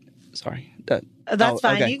church, and Sorry. That's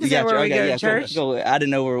fine. Okay. You can say where we go to church. Cool. I didn't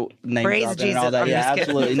know where names Praise dropping Jesus. and all that. I'm Yeah, just kidding.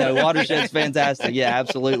 absolutely. No, Watershed's fantastic. Yeah,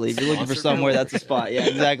 absolutely. If you're looking for somewhere, that's the spot. Yeah,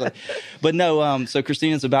 exactly. But no, so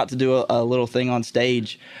Christina's about to do a little thing on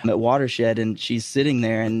stage at Watershed, and she's sitting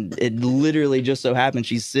there, and it literally just so happened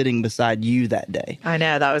she's sitting beside you that day. I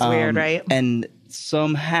know. That was weird, right? And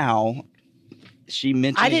somehow she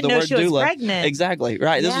mentions I didn't the know word she was doula. Pregnant. Exactly.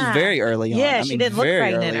 Right. This was very early on. Yeah, she didn't look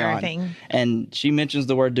pregnant or anything. And she mentions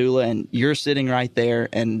the word doula, and you're sitting right there,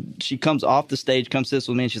 and she comes off the stage, comes sits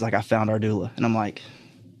with me, and she's like, I found our doula. And I'm like,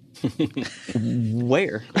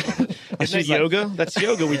 where? Is that yoga? That's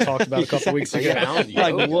yoga we talked about a couple weeks ago.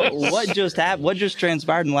 Like, what just happened? What just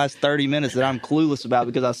transpired in the last 30 minutes that I'm clueless about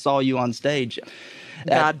because I saw you on stage?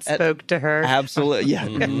 God spoke to her. Absolutely, yeah.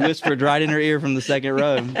 Whispered right in her ear from the second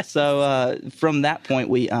row. So from that point,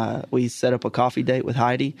 we set up a coffee date with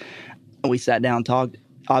Heidi. We sat down and talked.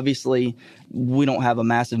 Obviously, we don't have a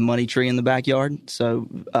massive money tree in the backyard, so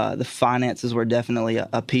the finances were definitely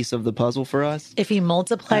a piece of the puzzle for us. If you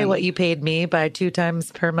multiply what you paid me by 2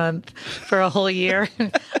 times per month for a whole year,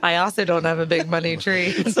 I also don't have a big money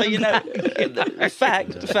tree. So,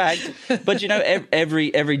 fact. But,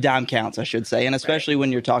 every dime counts, I should say. And especially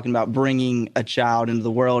when you're talking about bringing a child into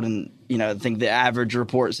the world. And, I think the average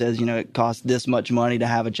report says, it costs this much money to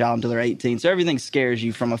have a child until they're 18. So everything scares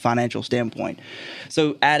you from a financial standpoint.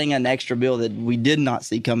 So adding an extra bill that we did not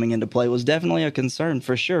see coming into play was definitely a concern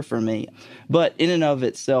for sure for me. But in and of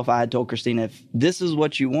itself, I had told Christina, if this is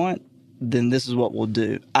what you want, then this is what we'll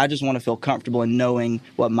do. I just want to feel comfortable in knowing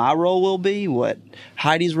what my role will be, what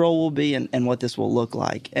Heidi's role will be, and what this will look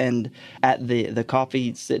like. And at the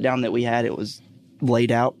coffee sit down that we had, it was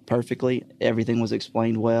laid out perfectly. Everything was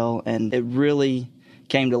explained well. And it really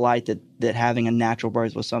came to light that having a natural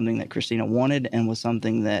birth was something that Christina wanted and was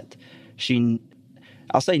something that she,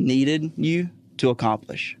 I'll say, needed you to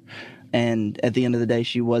accomplish. And at the end of the day,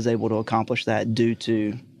 she was able to accomplish that due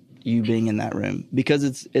to you being in that room,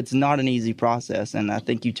 because it's not an easy process. And I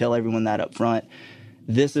think you tell everyone that up front.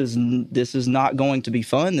 This is not going to be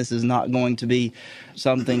fun. This is not going to be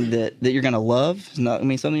something that you're going to love. It's not,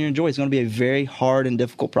 something you enjoy. It's going to be a very hard and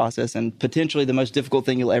difficult process, and potentially the most difficult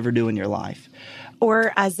thing you'll ever do in your life.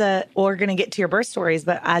 Or we're going to get to your birth stories,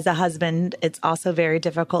 but as a husband, it's also very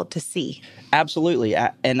difficult to see. Absolutely.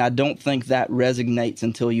 And I don't think that resonates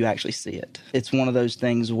until you actually see it. It's one of those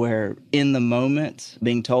things where in the moment,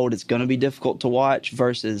 being told it's going to be difficult to watch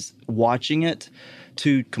versus watching it,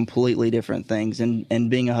 two completely different things. And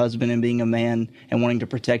being a husband and being a man and wanting to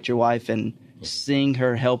protect your wife and seeing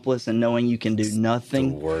her helpless and knowing you can do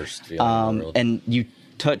nothing. The worst feeling in the world. And you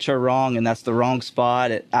touch her wrong and that's the wrong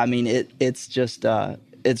spot. It's just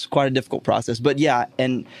it's quite a difficult process. But yeah,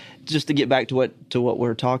 and just to get back to what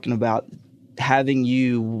we're talking about, having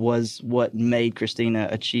you was what made Christina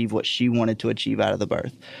achieve what she wanted to achieve out of the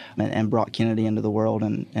birth, and brought Kennedy into the world,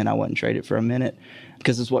 and I wouldn't trade it for a minute,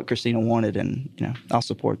 because it's what Christina wanted, and I'll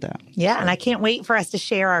support that. Yeah, and I can't wait for us to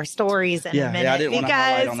share our stories in a minute. Yeah, I didn't want to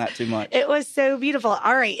highlight on that too much. It was so beautiful.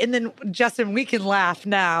 All right, and then Justin, we can laugh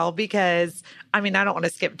now because I don't want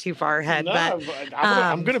to skip too far ahead, but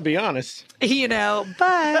I'm going to be honest.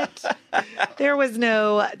 But there was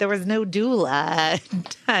no doula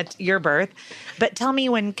at your birth. But tell me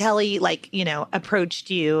when Kelly, approached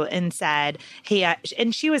you and said, hey,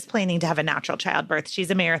 and she was planning to have a natural childbirth. She's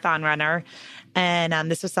a marathon runner. And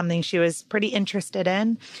this was something she was pretty interested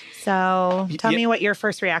in. So tell me what your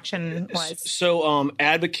first reaction was. So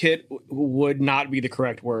advocate would not be the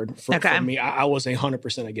correct word for me. I was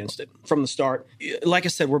 100% against it from the start. Like I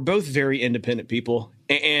said, we're both very independent people.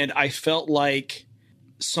 And I felt like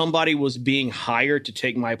somebody was being hired to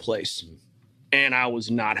take my place. And I was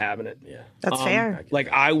not having it. Yeah, that's fair.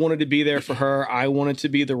 I wanted to be there for her. I wanted to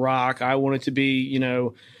be the rock. I wanted to be,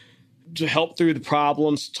 to help through the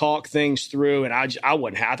problems, talk things through. And I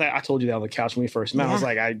wouldn't have. I told you that on the couch when we first met. Yeah. I was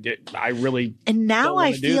like, I really. And now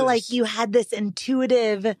I feel like you had this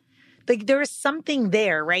intuitive, there was something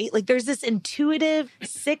there, right? There's this intuitive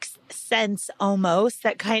sixth sense almost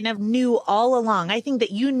that kind of knew all along. I think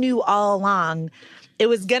that you knew all along it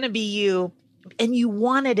was going to be you. And you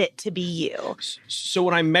wanted it to be you. So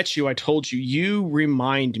when I met you, I told you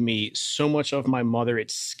remind me so much of my mother.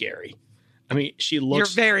 It's scary. She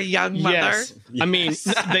looks. Your very young mother. Yes.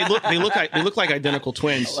 They look like identical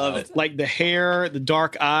twins. I love it. Like the hair, the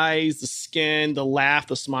dark eyes, the skin, the laugh,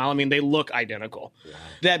 the smile. They look identical. Wow.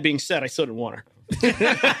 That being said, I still didn't want her.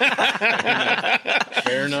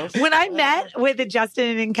 Fair enough. When I met with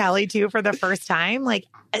Justin and Kelly too for the first time,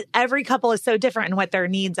 every couple is so different in what their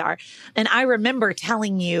needs are. And I remember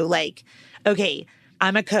telling you, okay,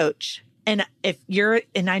 I'm a coach. And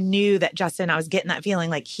I knew that Justin, I was getting that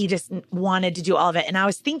feeling like he just wanted to do all of it. And I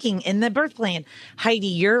was thinking in the birth plan, Heidi,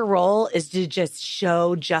 your role is to just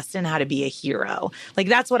show Justin how to be a hero. Like,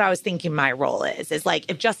 that's what I was thinking my role is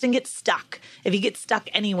like, if Justin gets stuck, if he gets stuck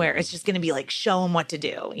anywhere, it's just going to be like, show him what to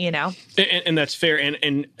do, you know? And that's fair.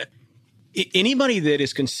 And anybody that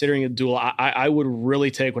is considering a doula, I would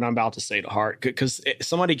really take what I'm about to say to heart, because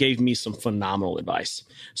somebody gave me some phenomenal advice.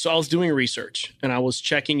 So I was doing research and I was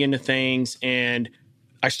checking into things, and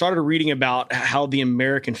I started reading about how the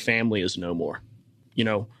American family is no more. You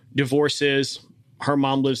know, divorces. Her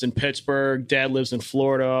mom lives in Pittsburgh. Dad lives in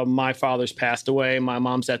Florida. My father's passed away. My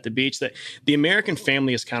mom's at the beach. That the American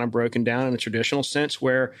family is kind of broken down in a traditional sense,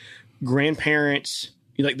 where grandparents,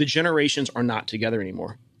 like the generations, are not together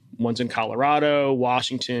anymore. One's in Colorado,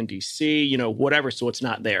 Washington, D.C., you know, whatever. So it's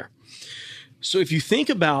not there. So if you think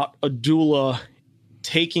about a doula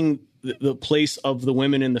taking the place of the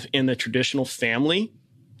women in the traditional family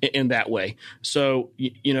in that way. So,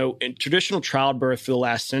 you know, in traditional childbirth for the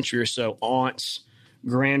last century or so, aunts,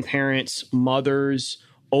 grandparents, mothers,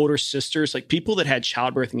 older sisters, like people that had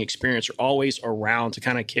childbirthing experience are always around to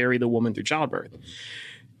kind of carry the woman through childbirth.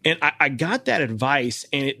 And I got that advice,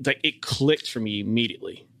 and it clicked for me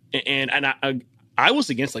immediately. And I was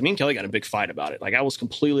against, like, me and Kelly got in a big fight about it. Like, I was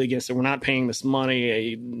completely against it. We're not paying this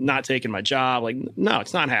money, not taking my job. Like, no,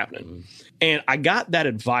 it's not happening. Mm-hmm. And I got that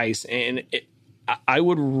advice, and I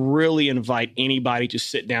would really invite anybody to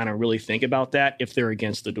sit down and really think about that if they're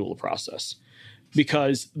against the doula process.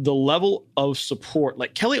 Because the level of support,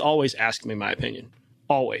 like Kelly always asks me my opinion,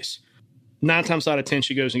 always. 9 times out of 10,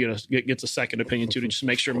 she goes and gets a second opinion too, to just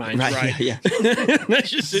make sure mine's right. Yeah.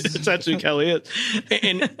 That's who Kelly is.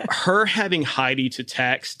 And her having Heidi to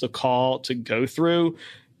text, to call, to go through,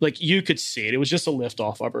 like, you could see it. It was just a lift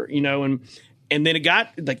off of her, you know. And then it got,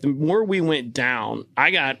 like, the more we went down, I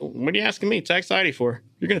got, what are you asking me? Text Heidi for?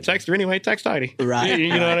 You're going to text her anyway. Text Heidi. Right. You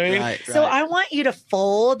know what I mean? Right. So I want you to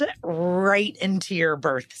fold right into your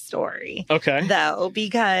birth story. Okay. Though,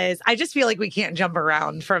 because I just feel like we can't jump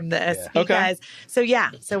around from this. Yeah. Because, so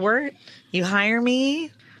you hire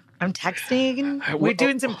me. I'm texting. We're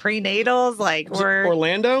doing some prenatals. Like, we're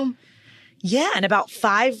Orlando? Yeah. And about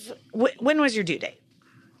 5, when was your due date?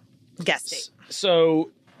 Guess date.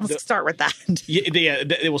 So let's start with that. Yeah,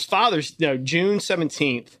 it was June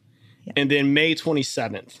 17th. Yeah. And then May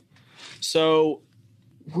 27th. So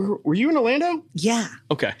were you in Orlando? Yeah.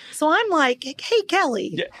 Okay. So I'm like, hey,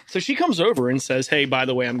 Kelly. Yeah. So she comes over and says, hey, by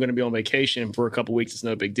the way, I'm going to be on vacation for a couple weeks. It's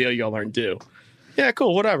no big deal. Y'all aren't due. Yeah,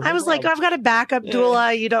 cool. Whatever. I was like, I've got a backup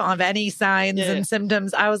doula. You don't have any signs and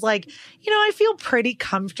symptoms. I was like, I feel pretty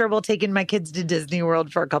comfortable taking my kids to Disney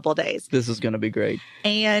World for a couple of days. This is going to be great.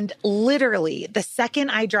 And literally, the second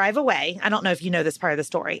I drive away, I don't know if you know this part of the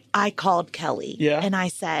story, I called Kelly. Yeah. And I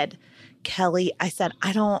said, Kelly,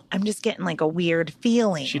 I'm just getting like a weird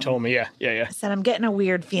feeling. She told me, yeah. I said, I'm getting a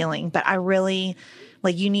weird feeling, but I really,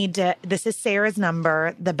 like, you need to, this is Sarah's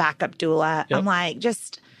number, the backup doula. Yep. I'm like,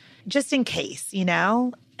 just in case,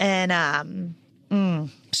 and,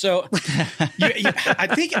 So I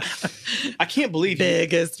think, I can't believe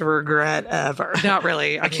biggest regret ever. Not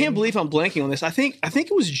really. I can't believe I'm blanking on this. I think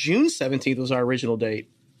it was June 17th was our original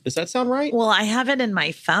date. Does that sound right? Well, I have it in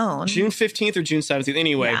my phone. June 15th or June 17th.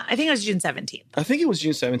 Anyway. Yeah, I think it was June 17th. I think it was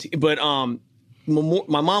June 17th. But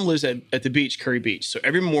my mom lives at the beach, Curry Beach. So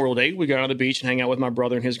every Memorial Day, we go out on the beach and hang out with my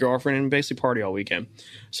brother and his girlfriend and basically party all weekend.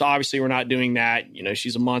 So obviously we're not doing that.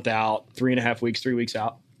 She's a month out, 3.5 weeks, 3 weeks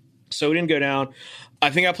out. So we didn't go down. I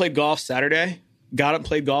think I played golf Saturday. Got up,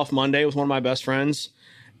 played golf Monday with one of my best friends.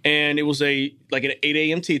 And it was an 8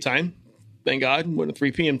 a.m. tee time. Thank God. Wasn't a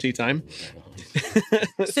 3 p.m. tee time.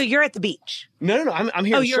 So you're at the beach? No. I'm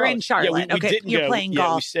here. Oh, you're in Charlotte. Yeah, we okay, you're playing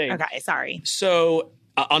golf. We stayed. Okay, sorry. So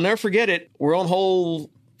I'll never forget it. We're on hole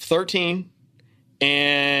 13,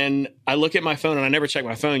 and I look at my phone, and I never check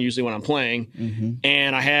my phone usually when I'm playing. Mm-hmm.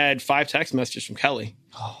 And I had 5 text messages from Kelly.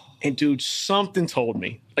 And dude, something told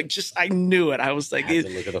me. I knew it. I was like,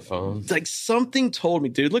 look at the phone. Like, something told me,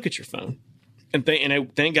 dude, look at your phone. And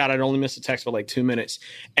thank God I'd only missed a text for like 2 minutes.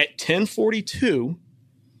 At 10:42.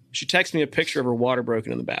 She texted me a picture of her water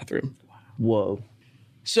broken in the bathroom. Whoa.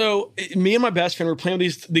 So me and my best friend were playing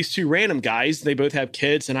with these 2 random guys. They both have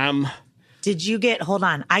kids, and hold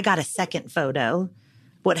on, I got a second photo.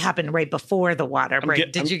 What happened right before the water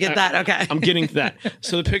break? Did you get that? Okay. I'm getting to that.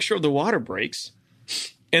 So the picture of the water breaks,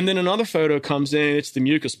 and then another photo comes in, and it's the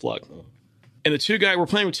mucus plug. And we're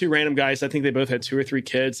playing with 2 random guys. I think they both had 2 or 3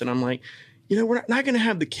 kids. And I'm like, we're not going to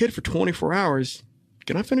have the kid for 24 hours.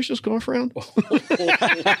 Can I finish this golf round?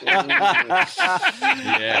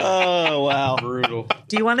 Yeah. Oh, wow. Brutal.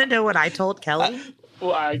 Do you want to know what I told Kelly?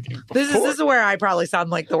 Well, This is where I probably sound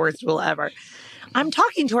like the worst fool ever. I'm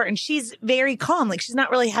talking to her and she's very calm. Like she's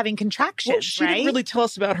not really having contractions, well, she right? didn't really tell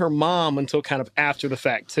us about her mom until kind of after the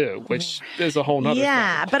fact too, which is a whole nother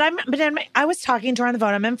thing. But I was talking to her on the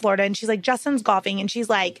phone. I'm in Florida and she's like, Justin's golfing. And she's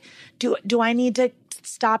like, do I need to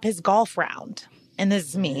stop his golf round? And this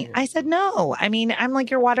is me. I said, no. I mean, I'm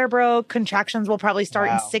like, your water broke. Contractions will probably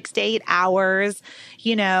start in 6 to 8 hours.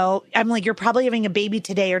 You know, I'm like, you're probably having a baby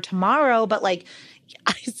today or tomorrow. But like,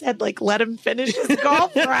 I said, like, let him finish his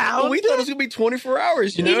golf round. Well, we thought it was going to be 24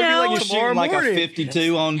 hours, you know? You know, It'd be like tomorrow like morning. a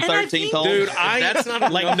 52 on 13th hole. Dude, That's not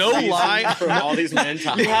like, no lie. for all these men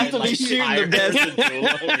to You have to be shooting the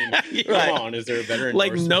best. Come on, is there a better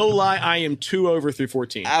Like, endorsement? no lie, I am 2 over through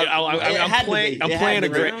 14. I'm playing a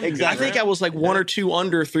great. I think I was like 1 or 2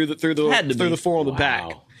 under through the 4 on the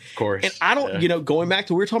back. Of course. And I don't, going back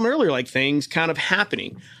to what we were talking about earlier, like things kind of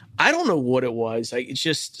happening. I don't know what it was. Like, it's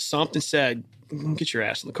just something said, get your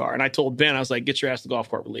ass in the car. And I told Ben, I was like, get your ass in the golf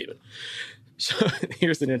cart, we're leaving. So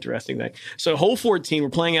here's an interesting thing. So hole 14, we're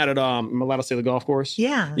playing out at, am I allowed to say the golf course?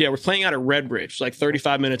 Yeah. Yeah, we're playing out at Redbridge, like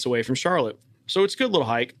 35 minutes away from Charlotte. So it's a good little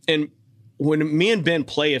hike. And when me and Ben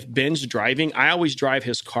play, if Ben's driving, I always drive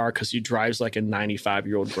his car because he drives like a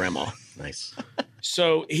 95-year-old grandma. Nice.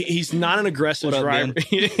 So he's not an aggressive driver.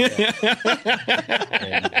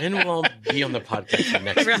 And we'll be on the podcast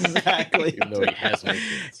next week. Exactly. Even though he has no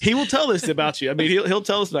kids. He will tell us about you. I mean, he'll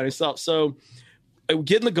tell us about himself. So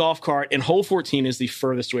get in the golf cart, and hole 14 is the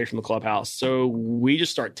furthest away from the clubhouse. So we just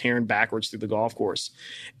start tearing backwards through the golf course.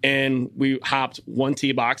 And we hopped one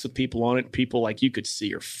tee box with people on it. People, like, you could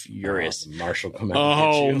see are furious. Marshall come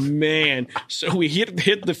out and get you. Man. So we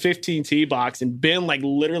hit the 15 tee box, and Ben, like,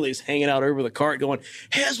 literally is hanging out over the cart going,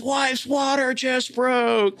 his wife's water just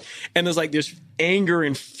broke. And there's like this anger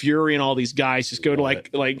and fury, and all these guys just go to like,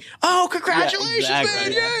 oh, congratulations, Yeah,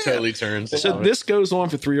 exactly. man. Yeah. Totally turns. So this goes on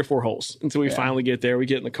for 3 or 4 holes until we finally get there. We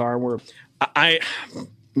get in the car, and we're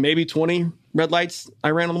maybe 20 red lights I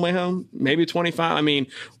ran on the way home, maybe 25. I mean,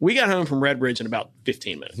 we got home from Redbridge in about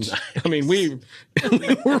 15 minutes. I mean, we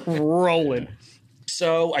were rolling.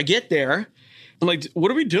 So I get there. I'm like, what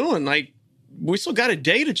are we doing? Like, we still got a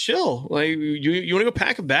day to chill. Like, you want to go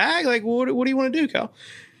pack a bag? Like, what do you want to do, Cal?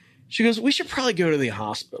 She goes, we should probably go to the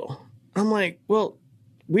hospital. I'm like, well,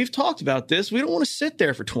 we've talked about this. We don't want to sit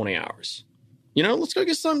there for 20 hours. You know, let's go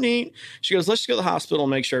get something to eat. She goes, let's just go to the hospital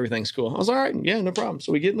and make sure everything's cool. I was all right. Yeah, no problem.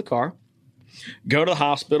 So we get in the car, go to the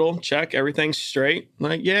hospital, check, everything's straight.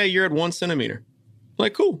 Like, yeah, you're at 1 centimeter. I'm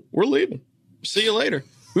like, cool, we're leaving. See you later.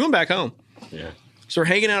 We went back home. Yeah. So we're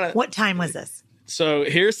hanging out at... What time was this? So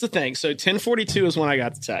here's the thing. So 10:42 is when I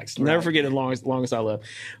got the text. I'll never forget it as long as I live.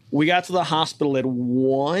 We got to the hospital at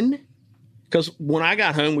 1 because when I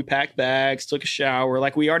got home, we packed bags, took a shower.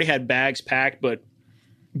 Like, we already had bags packed, but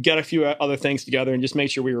got a few other things together and just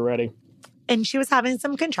made sure we were ready. And she was having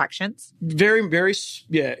some contractions. Very, very,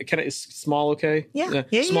 kind of small, okay? Yeah.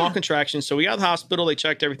 Small contractions. So we got to the hospital. They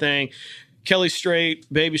checked everything. Kelly's straight,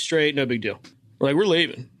 baby's straight, no big deal. We're like, we're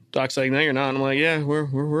leaving. Doc's like, no, you're not. And I'm like, yeah,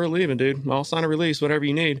 we're leaving, dude. I'll sign a release, whatever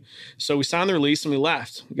you need. So we signed the release and we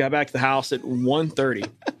left. We got back to the house at 1:30.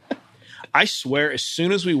 I swear, as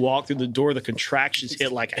soon as we walked through the door, the contractions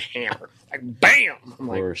hit like a hammer. Like, bam! I'm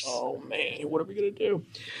like, oh, man, what are we going to do?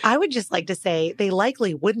 I would just like to say they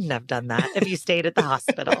likely wouldn't have done that if you stayed at the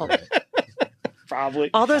hospital. Probably.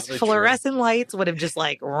 All those fluorescent lights would have just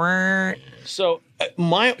like... So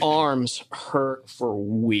my arms hurt for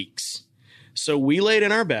weeks. So we laid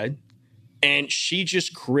in our bed, and she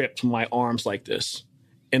just gripped my arms like this.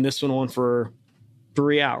 And this went on for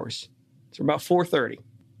 3 hours. So about 4:30.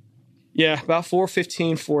 Yeah, about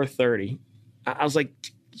 4:15, 4:30. I was like,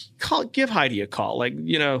 give Heidi a call. Like,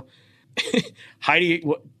 you know, Heidi,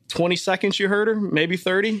 what, 20 seconds you heard her? Maybe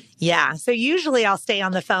 30? Yeah. So usually I'll stay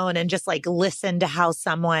on the phone and just like listen to how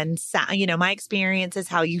someone you know, my experience is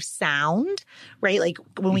how you sound, right? Like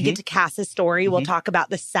when we get to Cass's story, we'll talk about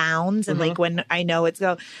the sounds and like when I know it's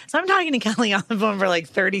go. So I'm talking to Kelly on the phone for like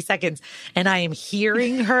 30 seconds and I am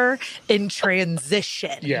hearing her in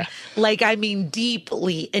transition. Yeah. Like, I mean,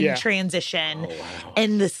 deeply in transition. Oh, wow.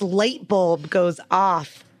 And this light bulb goes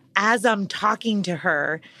off as I'm talking to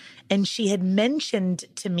her. And she had mentioned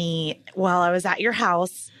to me while I was at your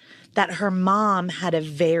house that her mom had a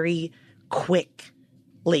very quick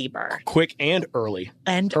labor. Quick and early.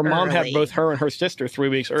 And her mom had early. both her and her sister 3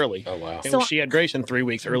 weeks early. Oh, wow. And So- she had Grayson 3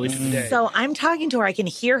 weeks early from the day. So I'm talking to her. I can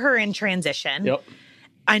hear her in transition. Yep.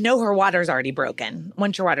 I know her water's already broken.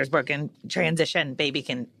 Once your water's broken, transition, baby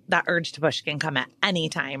that urge to push can come at any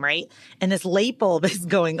time, right? And this light bulb is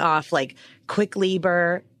going off like quick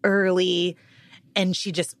labor, early. And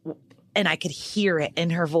I could hear it in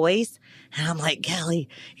her voice. And I'm like, Kelly,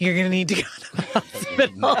 you're going to need to go to the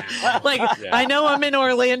hospital. Like, I know I'm in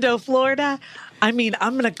Orlando, Florida. I mean,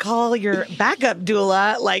 I'm going to call your backup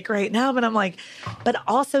doula like right now, but I'm like, but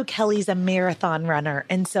also Kelly's a marathon runner.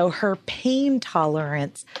 And so her pain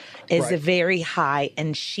tolerance is very high.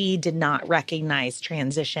 And she did not recognize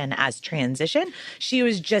transition as transition. She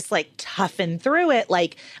was just like toughing through it.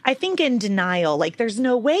 Like, I think in denial, like there's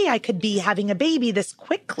no way I could be having a baby this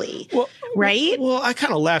quickly. Well, right? Well, I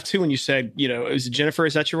kind of laughed too when you said, is it Jennifer?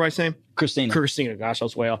 Is that your wife's name? Christina. Gosh, I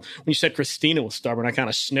was way off. When you said Christina was stubborn, I kind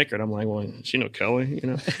of snickered. I'm like, well, she know Kelly,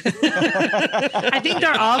 I think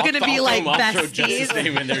they're all going to be like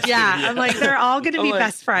besties. Yeah, I'm like, they're all going to be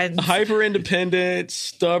best friends. Hyper independent,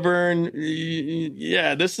 stubborn.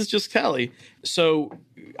 Yeah, this is just Kelly. So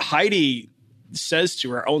Heidi says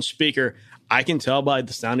to her own speaker, I can tell by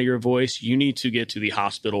the sound of your voice, you need to get to the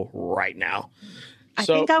hospital right now. I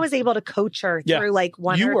think I was able to coach her through like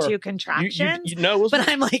one or two contractions. But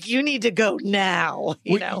I'm like, you need to go now,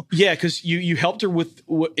 know? Yeah, because you helped her with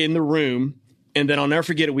in the room. And then I'll never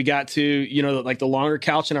forget it. We got to, like the longer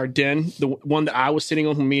couch in our den, the one that I was sitting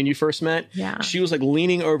on when me and you first met. Yeah. She was like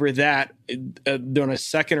leaning over that on a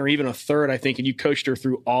second or even a third, I think. And you coached her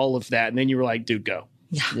through all of that. And then you were like, dude, go.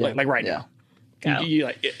 Yeah. Like right now. Go.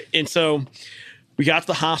 And so we got to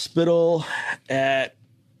the hospital at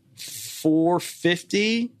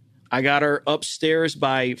 4:50. I got her upstairs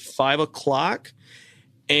by 5:00.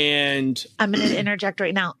 And I'm going to interject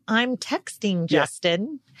right now. I'm texting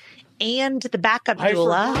Justin and the backup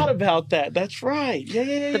doula. I forgot about that. That's right.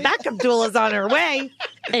 Yeah. The backup doula's on her way.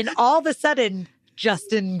 And all of a sudden,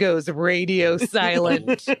 Justin goes radio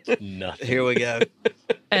silent. Nothing. Here we go.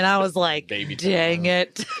 And I was like, dang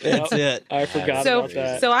it. That's it. I forgot about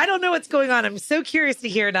that. So I don't know what's going on. I'm so curious to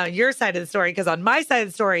hear now your side of the story, because on my side of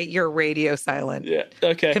the story, you're radio silent. Yeah.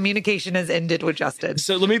 Okay. Communication has ended with Justin.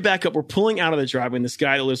 So let me back up. We're pulling out of the driveway, and this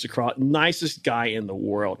guy that lives across, nicest guy in the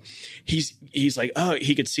world. He's like, oh,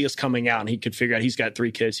 he could see us coming out, and he could figure out he's got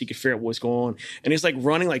 3 kids. He could figure out what's going on. And he's like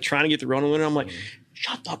running, like trying to get the running window. I'm like,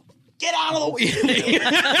 shut up. Get out of the way.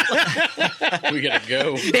 We gotta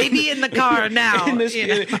go. Baby in the car now. And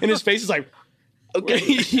his face is like, okay.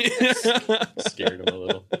 Scared him a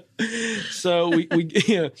little. So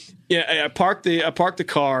I parked the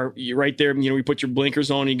car right there. We put your blinkers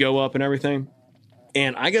on, you go up and everything.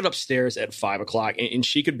 And I got upstairs at 5:00 and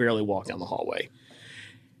she could barely walk down the hallway.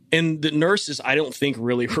 And the nurses, I don't think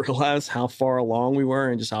really realized how far along we were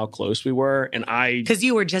and just how close we were. And because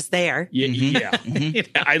you were just there. Yeah.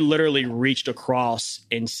 I literally reached across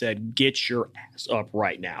and said, get your ass up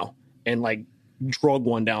right now. And like drug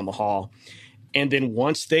one down the hall. And then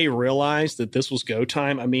once they realized that this was go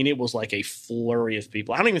time, I mean, it was like a flurry of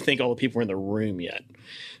people. I don't even think all the people were in the room yet.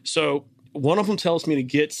 So one of them tells me to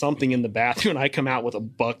get something in the bathroom, and I come out with a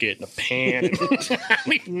bucket and a pan. A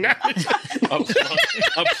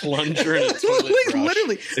plunger and a toilet brush.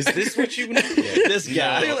 Literally. Is this what you need? This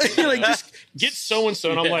guy. Like, just get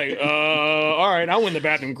so-and-so. And I'm like, all right. I went in the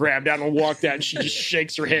bathroom, grabbed out, and walked out. And she just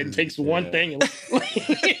shakes her head and takes one thing and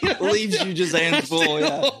leaves you just hands full.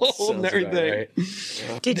 And everything.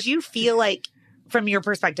 Right. Did you feel like, from your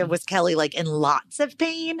perspective, was Kelly like in lots of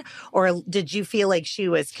pain, or did you feel like she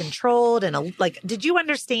was controlled and did you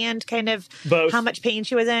understand kind of both, how much pain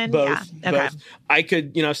she was in? Both. I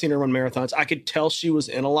could, I've seen her run marathons. I could tell she was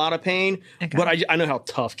in a lot of pain, but I know how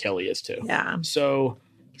tough Kelly is too. Yeah. So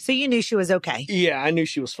you knew she was okay. Yeah, I knew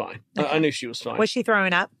she was fine. Okay. I knew she was fine. Was she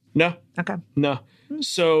throwing up? No. Okay. No.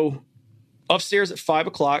 So upstairs at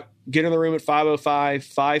 5:00, get in the room at 5:05,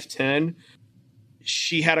 5:10.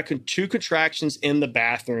 She had 2 contractions in the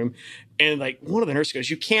bathroom, and like one of the nurses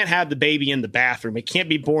goes, "You can't have the baby in the bathroom. It can't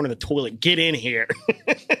be born in the toilet. Get in here."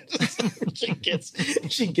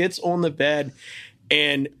 She gets on the bed,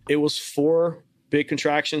 and it was 4 big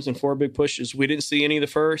contractions and 4 big pushes. We didn't see any of the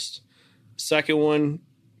first. Second one,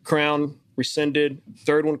 crown rescinded.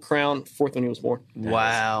 Third one, crown. Fourth one, he was born.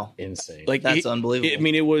 Wow, insane! Like that's unbelievable.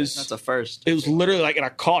 That's a first. It was literally like, and I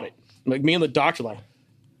caught it. Like me and the doctor, like.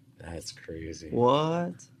 That's crazy.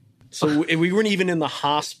 What? So we weren't even in the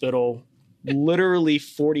hospital. Literally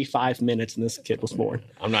 45 minutes, and this kid was born.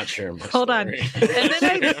 I'm not sure. Hold on. And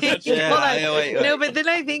then I think, wait. No, but then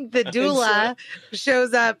I think the doula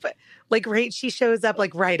shows up. She shows up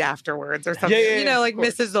right afterwards or something.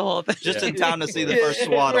 Misses the whole thing. Just in time to see the first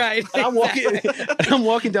swaddle. Right. And I'm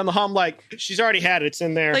walking down the hall. I'm like, she's already had it. It's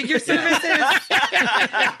in there. Like your services.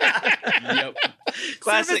 Yep.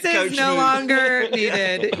 Classic services coach no move. longer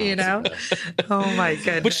needed, Oh my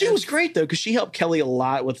goodness. But she was great though, because she helped Kelly a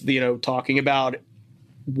lot with, talking about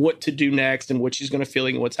what to do next and what she's going to feel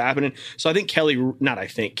like and what's happening. So I think Kelly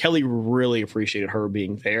really appreciated her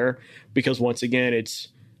being there, because once again, it's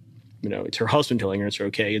her husband telling her it's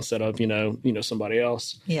okay instead of, somebody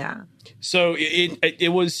else. Yeah. So it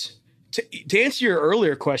was, to answer your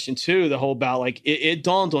earlier question too, the whole about like, it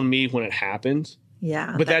dawned on me when it happened.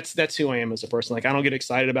 Yeah. But that's who I am as a person. Like, I don't get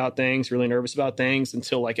excited about things, really nervous about things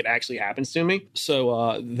until like it actually happens to me.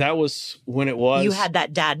 So that was when it was. You had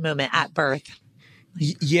that dad moment at birth.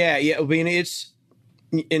 Yeah. I mean,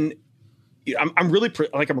 I'm really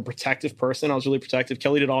I'm a protective person. I was really protective.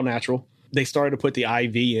 Kelly did all natural. They started to put the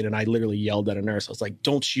IV in, and I literally yelled at a nurse. I was like,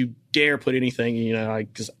 "Don't you dare put anything,"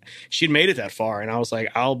 because she'd made it that far, and I was like,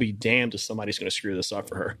 "I'll be damned if somebody's going to screw this up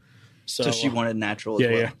for her." So she wanted natural as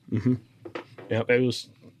well. Yeah. Mm-hmm. Yeah, it was.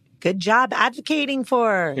 Good job advocating for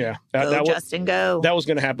her. Yeah. Justin, go. That was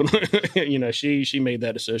going to happen. She made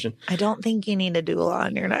that decision. I don't think you need a doula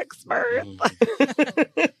on your next birth.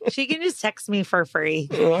 She can just text me for free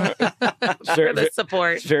for the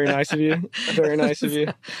support. It's very nice of you. Very nice of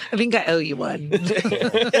you. I think I owe you one.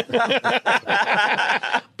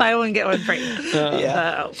 Buy one, get one free.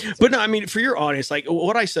 But no, I mean, for your audience, like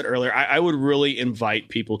what I said earlier, I would really invite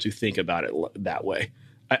people to think about it that way.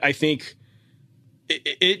 I think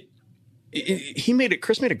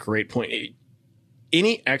Chris made a great point.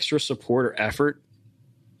 Any extra support or effort,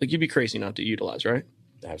 like, you'd be crazy not to utilize, right?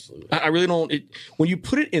 Absolutely. I really don't. When you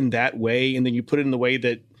put it in that way, and then you put it in the way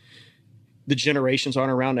that the generations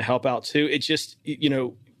aren't around to help out too, it just,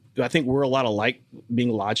 I think we're a lot alike being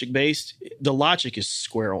logic based. The logic is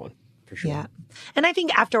square on. For sure. Yeah. And I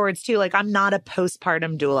think afterwards too, like, I'm not a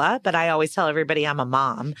postpartum doula, but I always tell everybody I'm a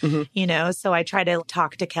mom, so I try to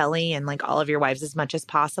talk to Kelly and like all of your wives as much as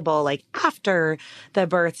possible, like after the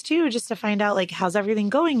birth too, just to find out like, how's everything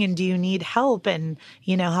going? And do you need help? And,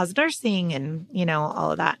 how's nursing and,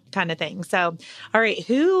 all of that kind of thing. So, all right.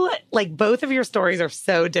 Both of your stories are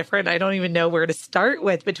so different. I don't even know where to start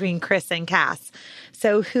with between Chris and Cass.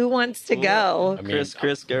 So who wants to go? I mean,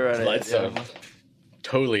 Chris, go right ahead.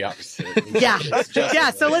 Totally opposite. Yeah.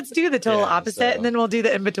 So let's do the total opposite, and then we'll do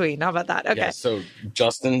the in between. How about that? Okay. Yeah, so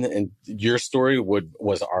Justin, and your story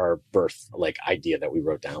was our birth idea that we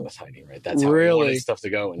wrote down with Heidi, right? That's how we wanted stuff to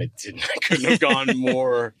go, and it didn't. I couldn't have gone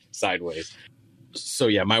more sideways. So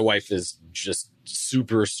yeah, my wife is just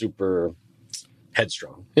super, super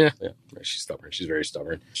headstrong. Yeah. She's stubborn. She's very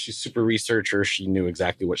stubborn. She's super researcher. She knew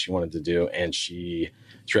exactly what she wanted to do, and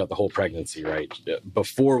throughout the whole pregnancy, right?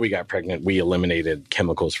 Before we got pregnant, we eliminated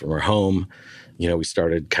chemicals from our home. We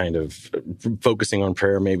started kind of focusing on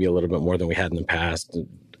prayer maybe a little bit more than we had in the past.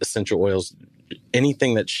 Essential oils,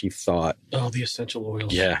 anything that she thought. Oh, the essential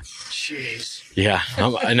oils. Yeah. Jeez. Yeah.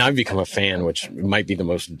 And I've become a fan, which might be the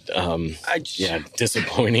most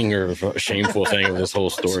disappointing or shameful thing of this whole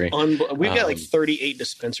story. We've got 38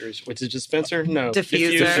 dispensers. What's a dispenser? No.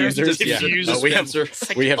 Diffusers. Yeah. We have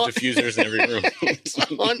diffusers in every room. It's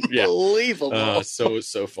unbelievable.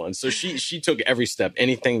 So fun. So she took every step.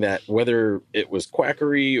 Anything that, whether it was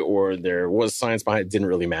quackery or there was science behind it, didn't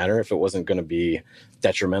really matter. If it wasn't going to be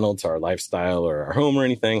detrimental to our lifestyle or our home or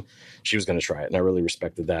anything, she was going to try it. And I really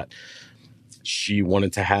respected that. She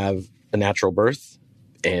wanted to have a natural birth,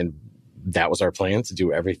 and that was our plan, to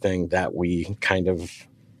do everything that we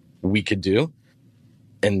could do.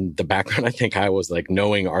 And the background, I think I was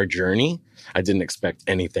knowing our journey, I didn't expect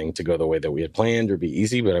anything to go the way that we had planned or be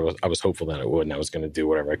easy, but I was hopeful that it would, and I was going to do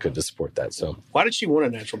whatever I could to support that. So why did she want a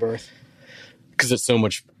natural birth? Because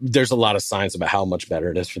there's a lot of science about how much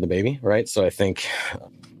better it is for the baby, right? So I think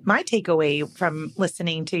my takeaway from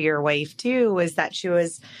listening to your wife too was that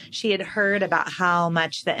she had heard about how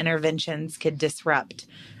much the interventions could disrupt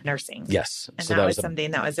nursing. Yes. And so that was something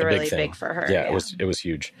that was really big for her. Yeah, it was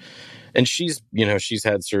huge. And she's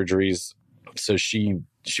had surgeries, so she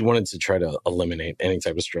wanted to try to eliminate any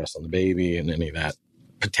type of stress on the baby and any of that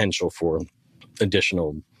potential for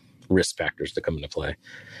additional risk factors to come into play.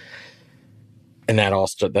 And that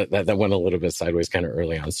also that went a little bit sideways kind of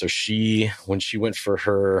early on. So when she went for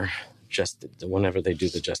her whenever they do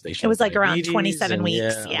the gestation, it was around 27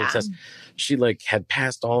 weeks. Yeah. She had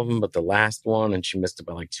passed all of them, but the last one, and she missed it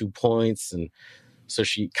by 2 points. And so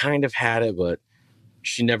she kind of had it, but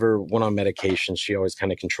she never went on medication. She always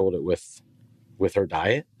kind of controlled it with her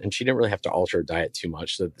diet, and she didn't really have to alter her diet too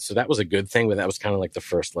much. So that was a good thing, but that was kind of the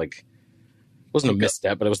first, it wasn't a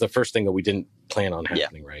misstep, but it was the first thing that we didn't plan on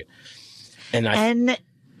happening. Right. And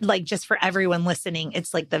just for everyone listening,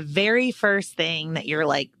 it's the very first thing that you're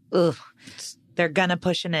ugh, they're going to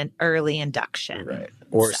push in an early induction. Right.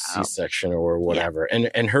 Or C-section or whatever. Yeah.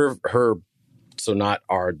 And her, so not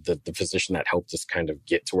the physician that helped us kind of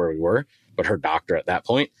get to where we were, but but her doctor at that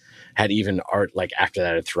point had even after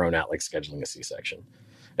that had thrown out like scheduling a C-section.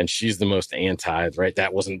 And she's the most anti, right?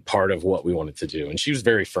 That wasn't part of what we wanted to do. And she was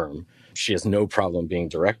very firm. She has no problem being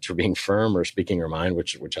direct or being firm or speaking her mind,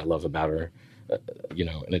 which I love about her,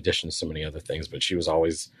 in addition to so many other things. But she was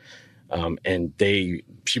always,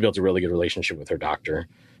 she built a really good relationship with her doctor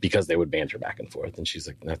because they would banter back and forth. And she's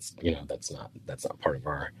like, that's not part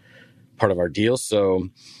of our deal. So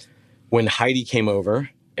when Heidi came over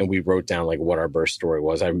and we wrote down like what our birth story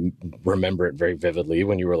was, I remember it very vividly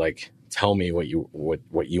when you were like, tell me what you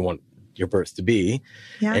want your birth to be.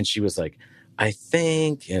 Yeah. And she was like, I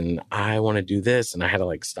think, and I want to do this. And I had to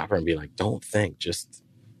like stop her and be like, don't think, just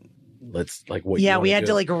let's like what. Yeah, we had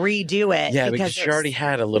to like redo it. Yeah, because she already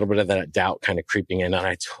had a little bit of that doubt kind of creeping in. And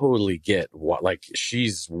I totally get like,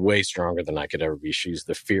 she's way stronger than I could ever be. She's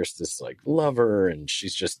the fiercest like lover. And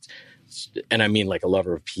she's just, and I mean like a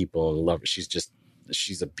lover of people and lover.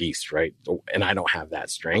 She's a beast, right? And I don't have that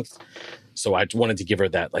strength. So I wanted to give her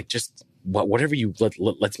that, like, just whatever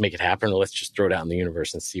let's make it happen, or let's just throw it out in the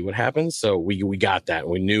universe and see what happens. So we got that.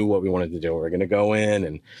 We knew what we wanted to do. We were going to go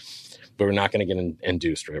in, but we're not going to get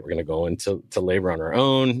induced, right? We're going to go into labor on our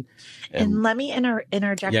own. And let me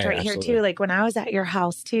interject here too. Like when I was at your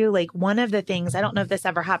house too, like one of the things, I don't know if this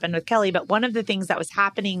ever happened with Kelly, but one of the things that was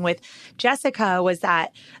happening with Jessica was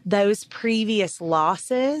that those previous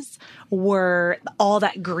losses were, all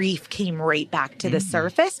that grief came right back to the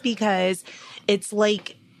surface, because it's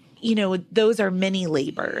like, those are mini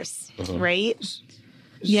labors, right?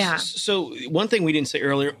 Yeah. So one thing we didn't say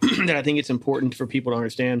earlier that I think it's important for people to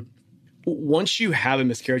understand, once you have a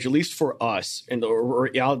miscarriage, at least for us,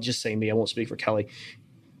 or I'll just say me, I won't speak for Kelly,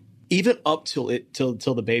 even up till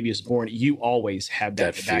the baby is born, you always have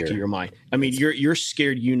that in the back of your mind. I mean, you're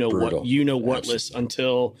scared, Brutal. Whatless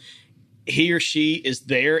until he or she is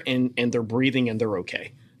there and they're breathing and they're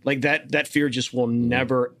okay. Like that fear just will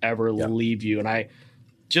never, ever leave you. And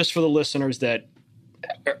just for the listeners that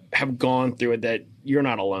have gone through it, that you're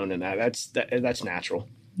not alone in that. That's natural.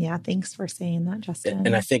 Yeah, thanks for saying that, Justin.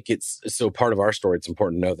 And I think it's so part of our story. It's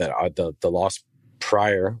important to know that the loss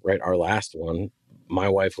prior, right, our last one, my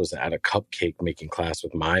wife was at a cupcake making class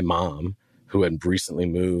with my mom, who had recently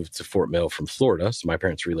moved to Fort Mill from Florida. So my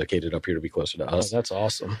parents relocated up here to be closer to us. Oh, that's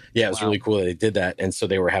awesome. Yeah, it was really cool that they did that. And so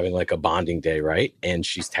they were having like a bonding day, right? And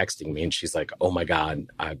she's texting me and she's like, oh my God,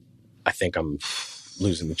 I think I'm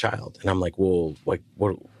losing the child. And I'm like, well, like,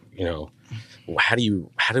 what, how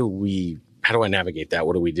do I navigate that?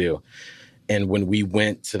 What do we do? And when we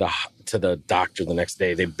went to the doctor the next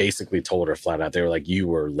day, they basically told her flat out, they were like, you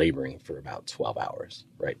were laboring for about 12 hours,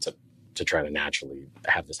 right? To try to naturally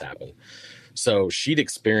have this happen. So she'd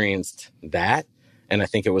experienced that. And I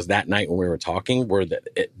think it was that night when we were talking where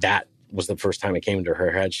that was the first time it came into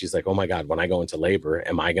her head. She's like, oh my God, when I go into labor,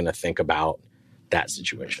 am I going to think about that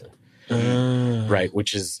situation? Right.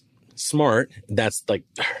 Which is smart. That's the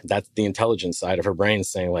intelligence side of her brain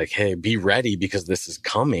saying like, hey, be ready because this is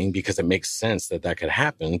coming, because it makes sense that could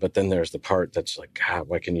happen. But then there's the part that's like, God,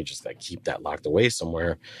 why can't you just like keep that locked away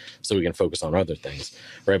somewhere so we can focus on other things?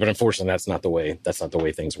 Right. But unfortunately, that's not the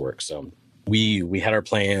way things work. So we had our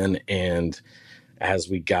plan. And as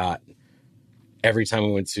we got, every time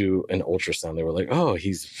we went to an ultrasound, they were like, oh,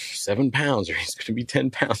 he's 7 pounds or he's going to be 10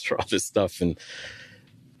 pounds for all this stuff. And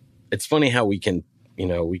it's funny how we can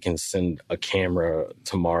send a camera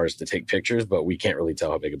to Mars to take pictures, but we can't really tell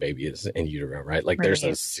how big a baby is in utero, right? Like there's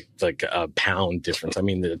a pound difference. I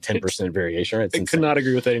mean, the 10% variation, right? I could not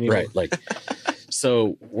agree with that anymore. Right. Like,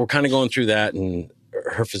 so we're kind of going through that, and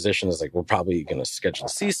her physician is like, we're probably going to schedule a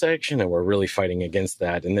C-section, and we're really fighting against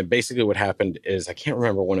that. And then basically what happened is, I can't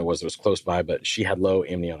remember when it was close by, but she had low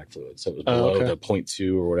amniotic fluid. So it was below the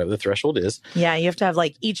 0.2 or whatever the threshold is. Yeah. You have to have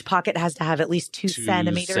like, each pocket has to have at least 2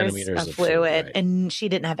 centimeters of fluid. Right. And she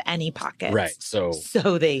didn't have any pockets. Right. So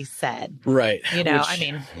they said. Right.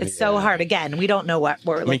 It's so hard. Again, we don't know what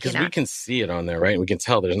we're looking at. Because we can see it on there, right? We can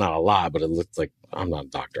tell there's not a lot, but it looks like, I'm not a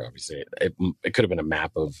doctor, obviously. It could have been a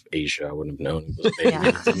map of Asia. I wouldn't have known it was a baby.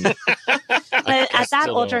 Yeah. But at that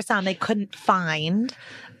ultrasound, they couldn't find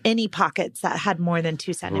any pockets that had more than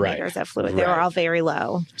 2 centimeters of fluid. They were all very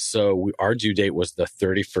low. So our due date was the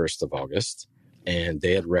 31st of August. And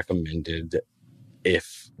they had recommended,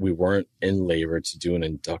 if we weren't in labor, to do an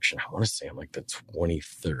induction. I want to say on like the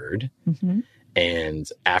 23rd. Mm-hmm. And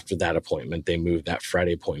after that appointment, they moved that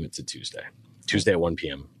Friday appointment to Tuesday at 1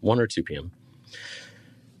 p.m., 1 or 2 p.m.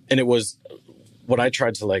 And it was what I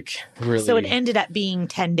tried to like really. So it ended up being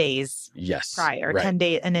 10 days prior, right. 10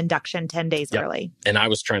 days, an induction 10 days early. And I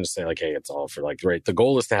was trying to say like, hey, it's all for like, right. The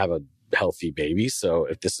goal is to have a healthy baby. So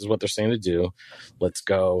if this is what they're saying to do, let's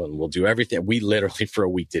go and we'll do everything. We literally for a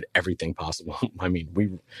week did everything possible. I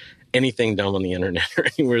mean, anything done on the internet or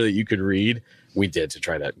anywhere that you could read, we did to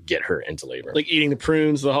try to get her into labor. Like eating the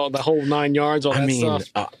prunes, the whole 9 yards, all that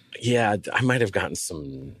stuff. Yeah, I might have gotten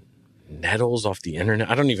some nettles off the internet.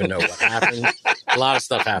 I don't even know what happened. A lot of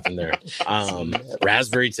stuff happened there.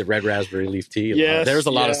 Red raspberry leaf tea. Yes, there's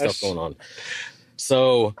a lot of stuff going on.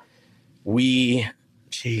 So there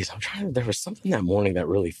was something that morning that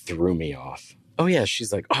really threw me off. Oh yeah,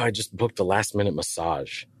 she's like, I just booked a last minute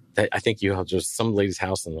massage. I think you have just some lady's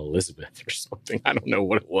house in Elizabeth or something. I don't know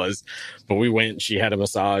what it was, but we went. She had a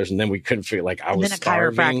massage, and then we couldn't figure. Like I was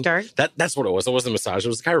starving. Chiropractor. That's what it was. It wasn't a massage. It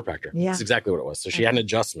was a chiropractor. Yeah, that's exactly what it was. So she had an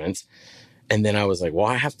adjustment, and then I was like, "Well,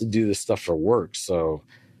 I have to do this stuff for work. So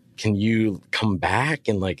can you come back?"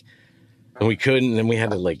 And and we couldn't. And then we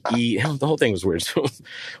had to eat. The whole thing was weird. So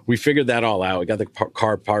we figured that all out. We got the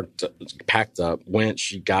car packed up.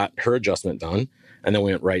 She got her adjustment done, and then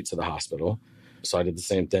we went right to the hospital. So I did the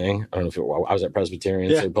same thing. I don't know if I was at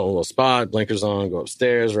Presbyterian. So pull a little spot, blinkers on, go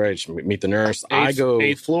upstairs, right? Meet the nurse. I go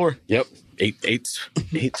 8th floor. Yep.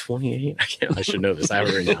 828. I should know this. I have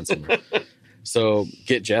it written down somewhere. So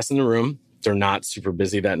get Jess in the room. They're not super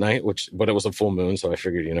busy that night, but it was a full moon. So I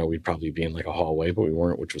figured, we'd probably be in a hallway, but we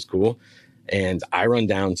weren't, which was cool. And I run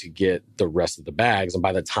down to get the rest of the bags. And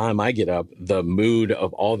by the time I get up, the mood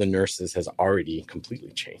of all the nurses has already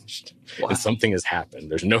completely changed. Wow. And something has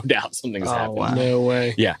happened. There's no doubt something has happened. Wow. No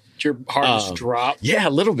way. Yeah. Did your heart just drop? Yeah, a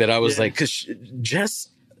little bit. I was because Jess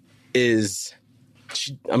she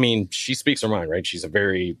speaks her mind, right? She's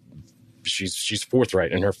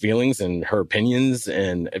forthright in her feelings and her opinions,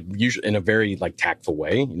 and usually in a very tactful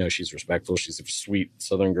way. She's respectful. She's a sweet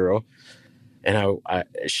Southern girl. And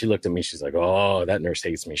she looked at me. She's like, "Oh, that nurse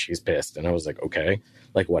hates me. She's pissed." And I was like, "Okay,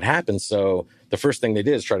 what happened?" So the first thing they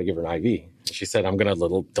did is try to give her an IV. She said, "I'm going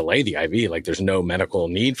to delay the IV. There's no medical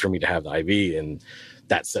need for me to have the IV." And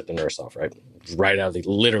that set the nurse off, right out of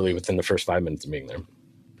literally within the first 5 minutes of being there.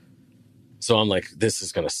 So I'm like, this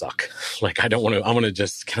is going to suck. I don't want to, I want to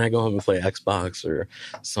just, can I go home and play Xbox or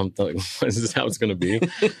something? This is how it's going to be.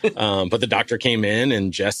 But the doctor came in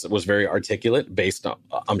and Jess was very articulate based on,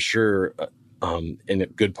 I'm sure, in a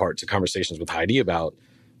good part to conversations with Heidi about,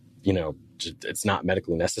 it's not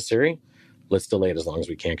medically necessary. Let's delay it as long as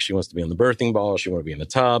we can. Because she wants to be on the birthing ball. She wants to be in the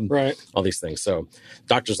tub. Right. All these things. So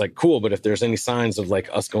doctor's like, cool. But if there's any signs of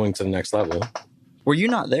us going to the next level. Were you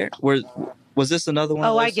not there? Was this another one?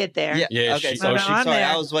 Oh, I get there. Yeah. Okay. Sorry,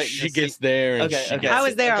 I was waiting. She gets there. And okay. I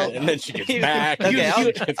was there. And then she gets back. Okay.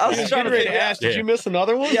 I was trying to ask. Did you miss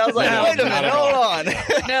another one? Yeah. I was like, wait a minute. Hold on.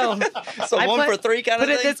 No. So one for three kind of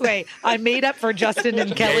thing? Put it this way. I made up for Justin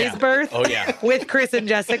and Kelly's birth. Oh, yeah. With Chris and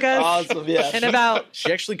Jessica's. Awesome. Yeah. And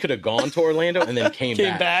she actually could have gone to Orlando and then came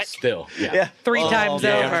back. Still. Yeah. 3 times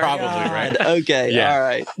over. Yeah, probably, right? Okay. Yeah. All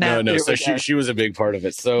right. No. So she was a big part of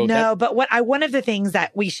it. So but one of the things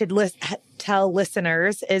that we should tell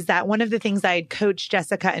listeners is that one of the things I coach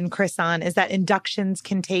Jessica and Chris on is that inductions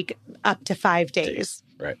can take up to 5 days.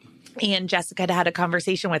 Right. And Jessica had a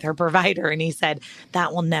conversation with her provider and he said,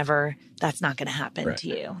 that's not going to happen to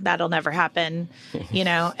you. That'll never happen,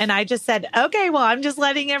 And I just said, okay, well, I'm just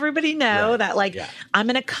letting everybody know that I'm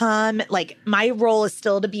going to come, my role is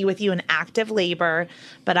still to be with you in active labor,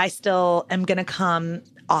 but I still am going to come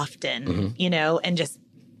often, and just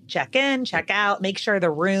check in, check out, make sure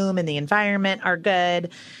the room and the environment are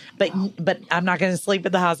good. But I'm not going to sleep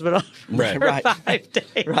at the hospital for 5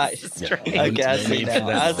 days. Right. Straight. Yeah. Okay,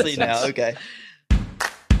 I see now. Okay.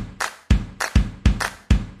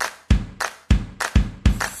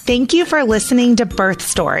 Thank you for listening to Birth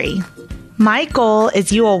Story. My goal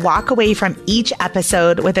is you will walk away from each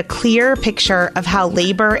episode with a clear picture of how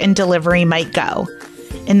labor and delivery might go,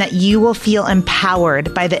 and that you will feel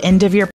empowered by the end of your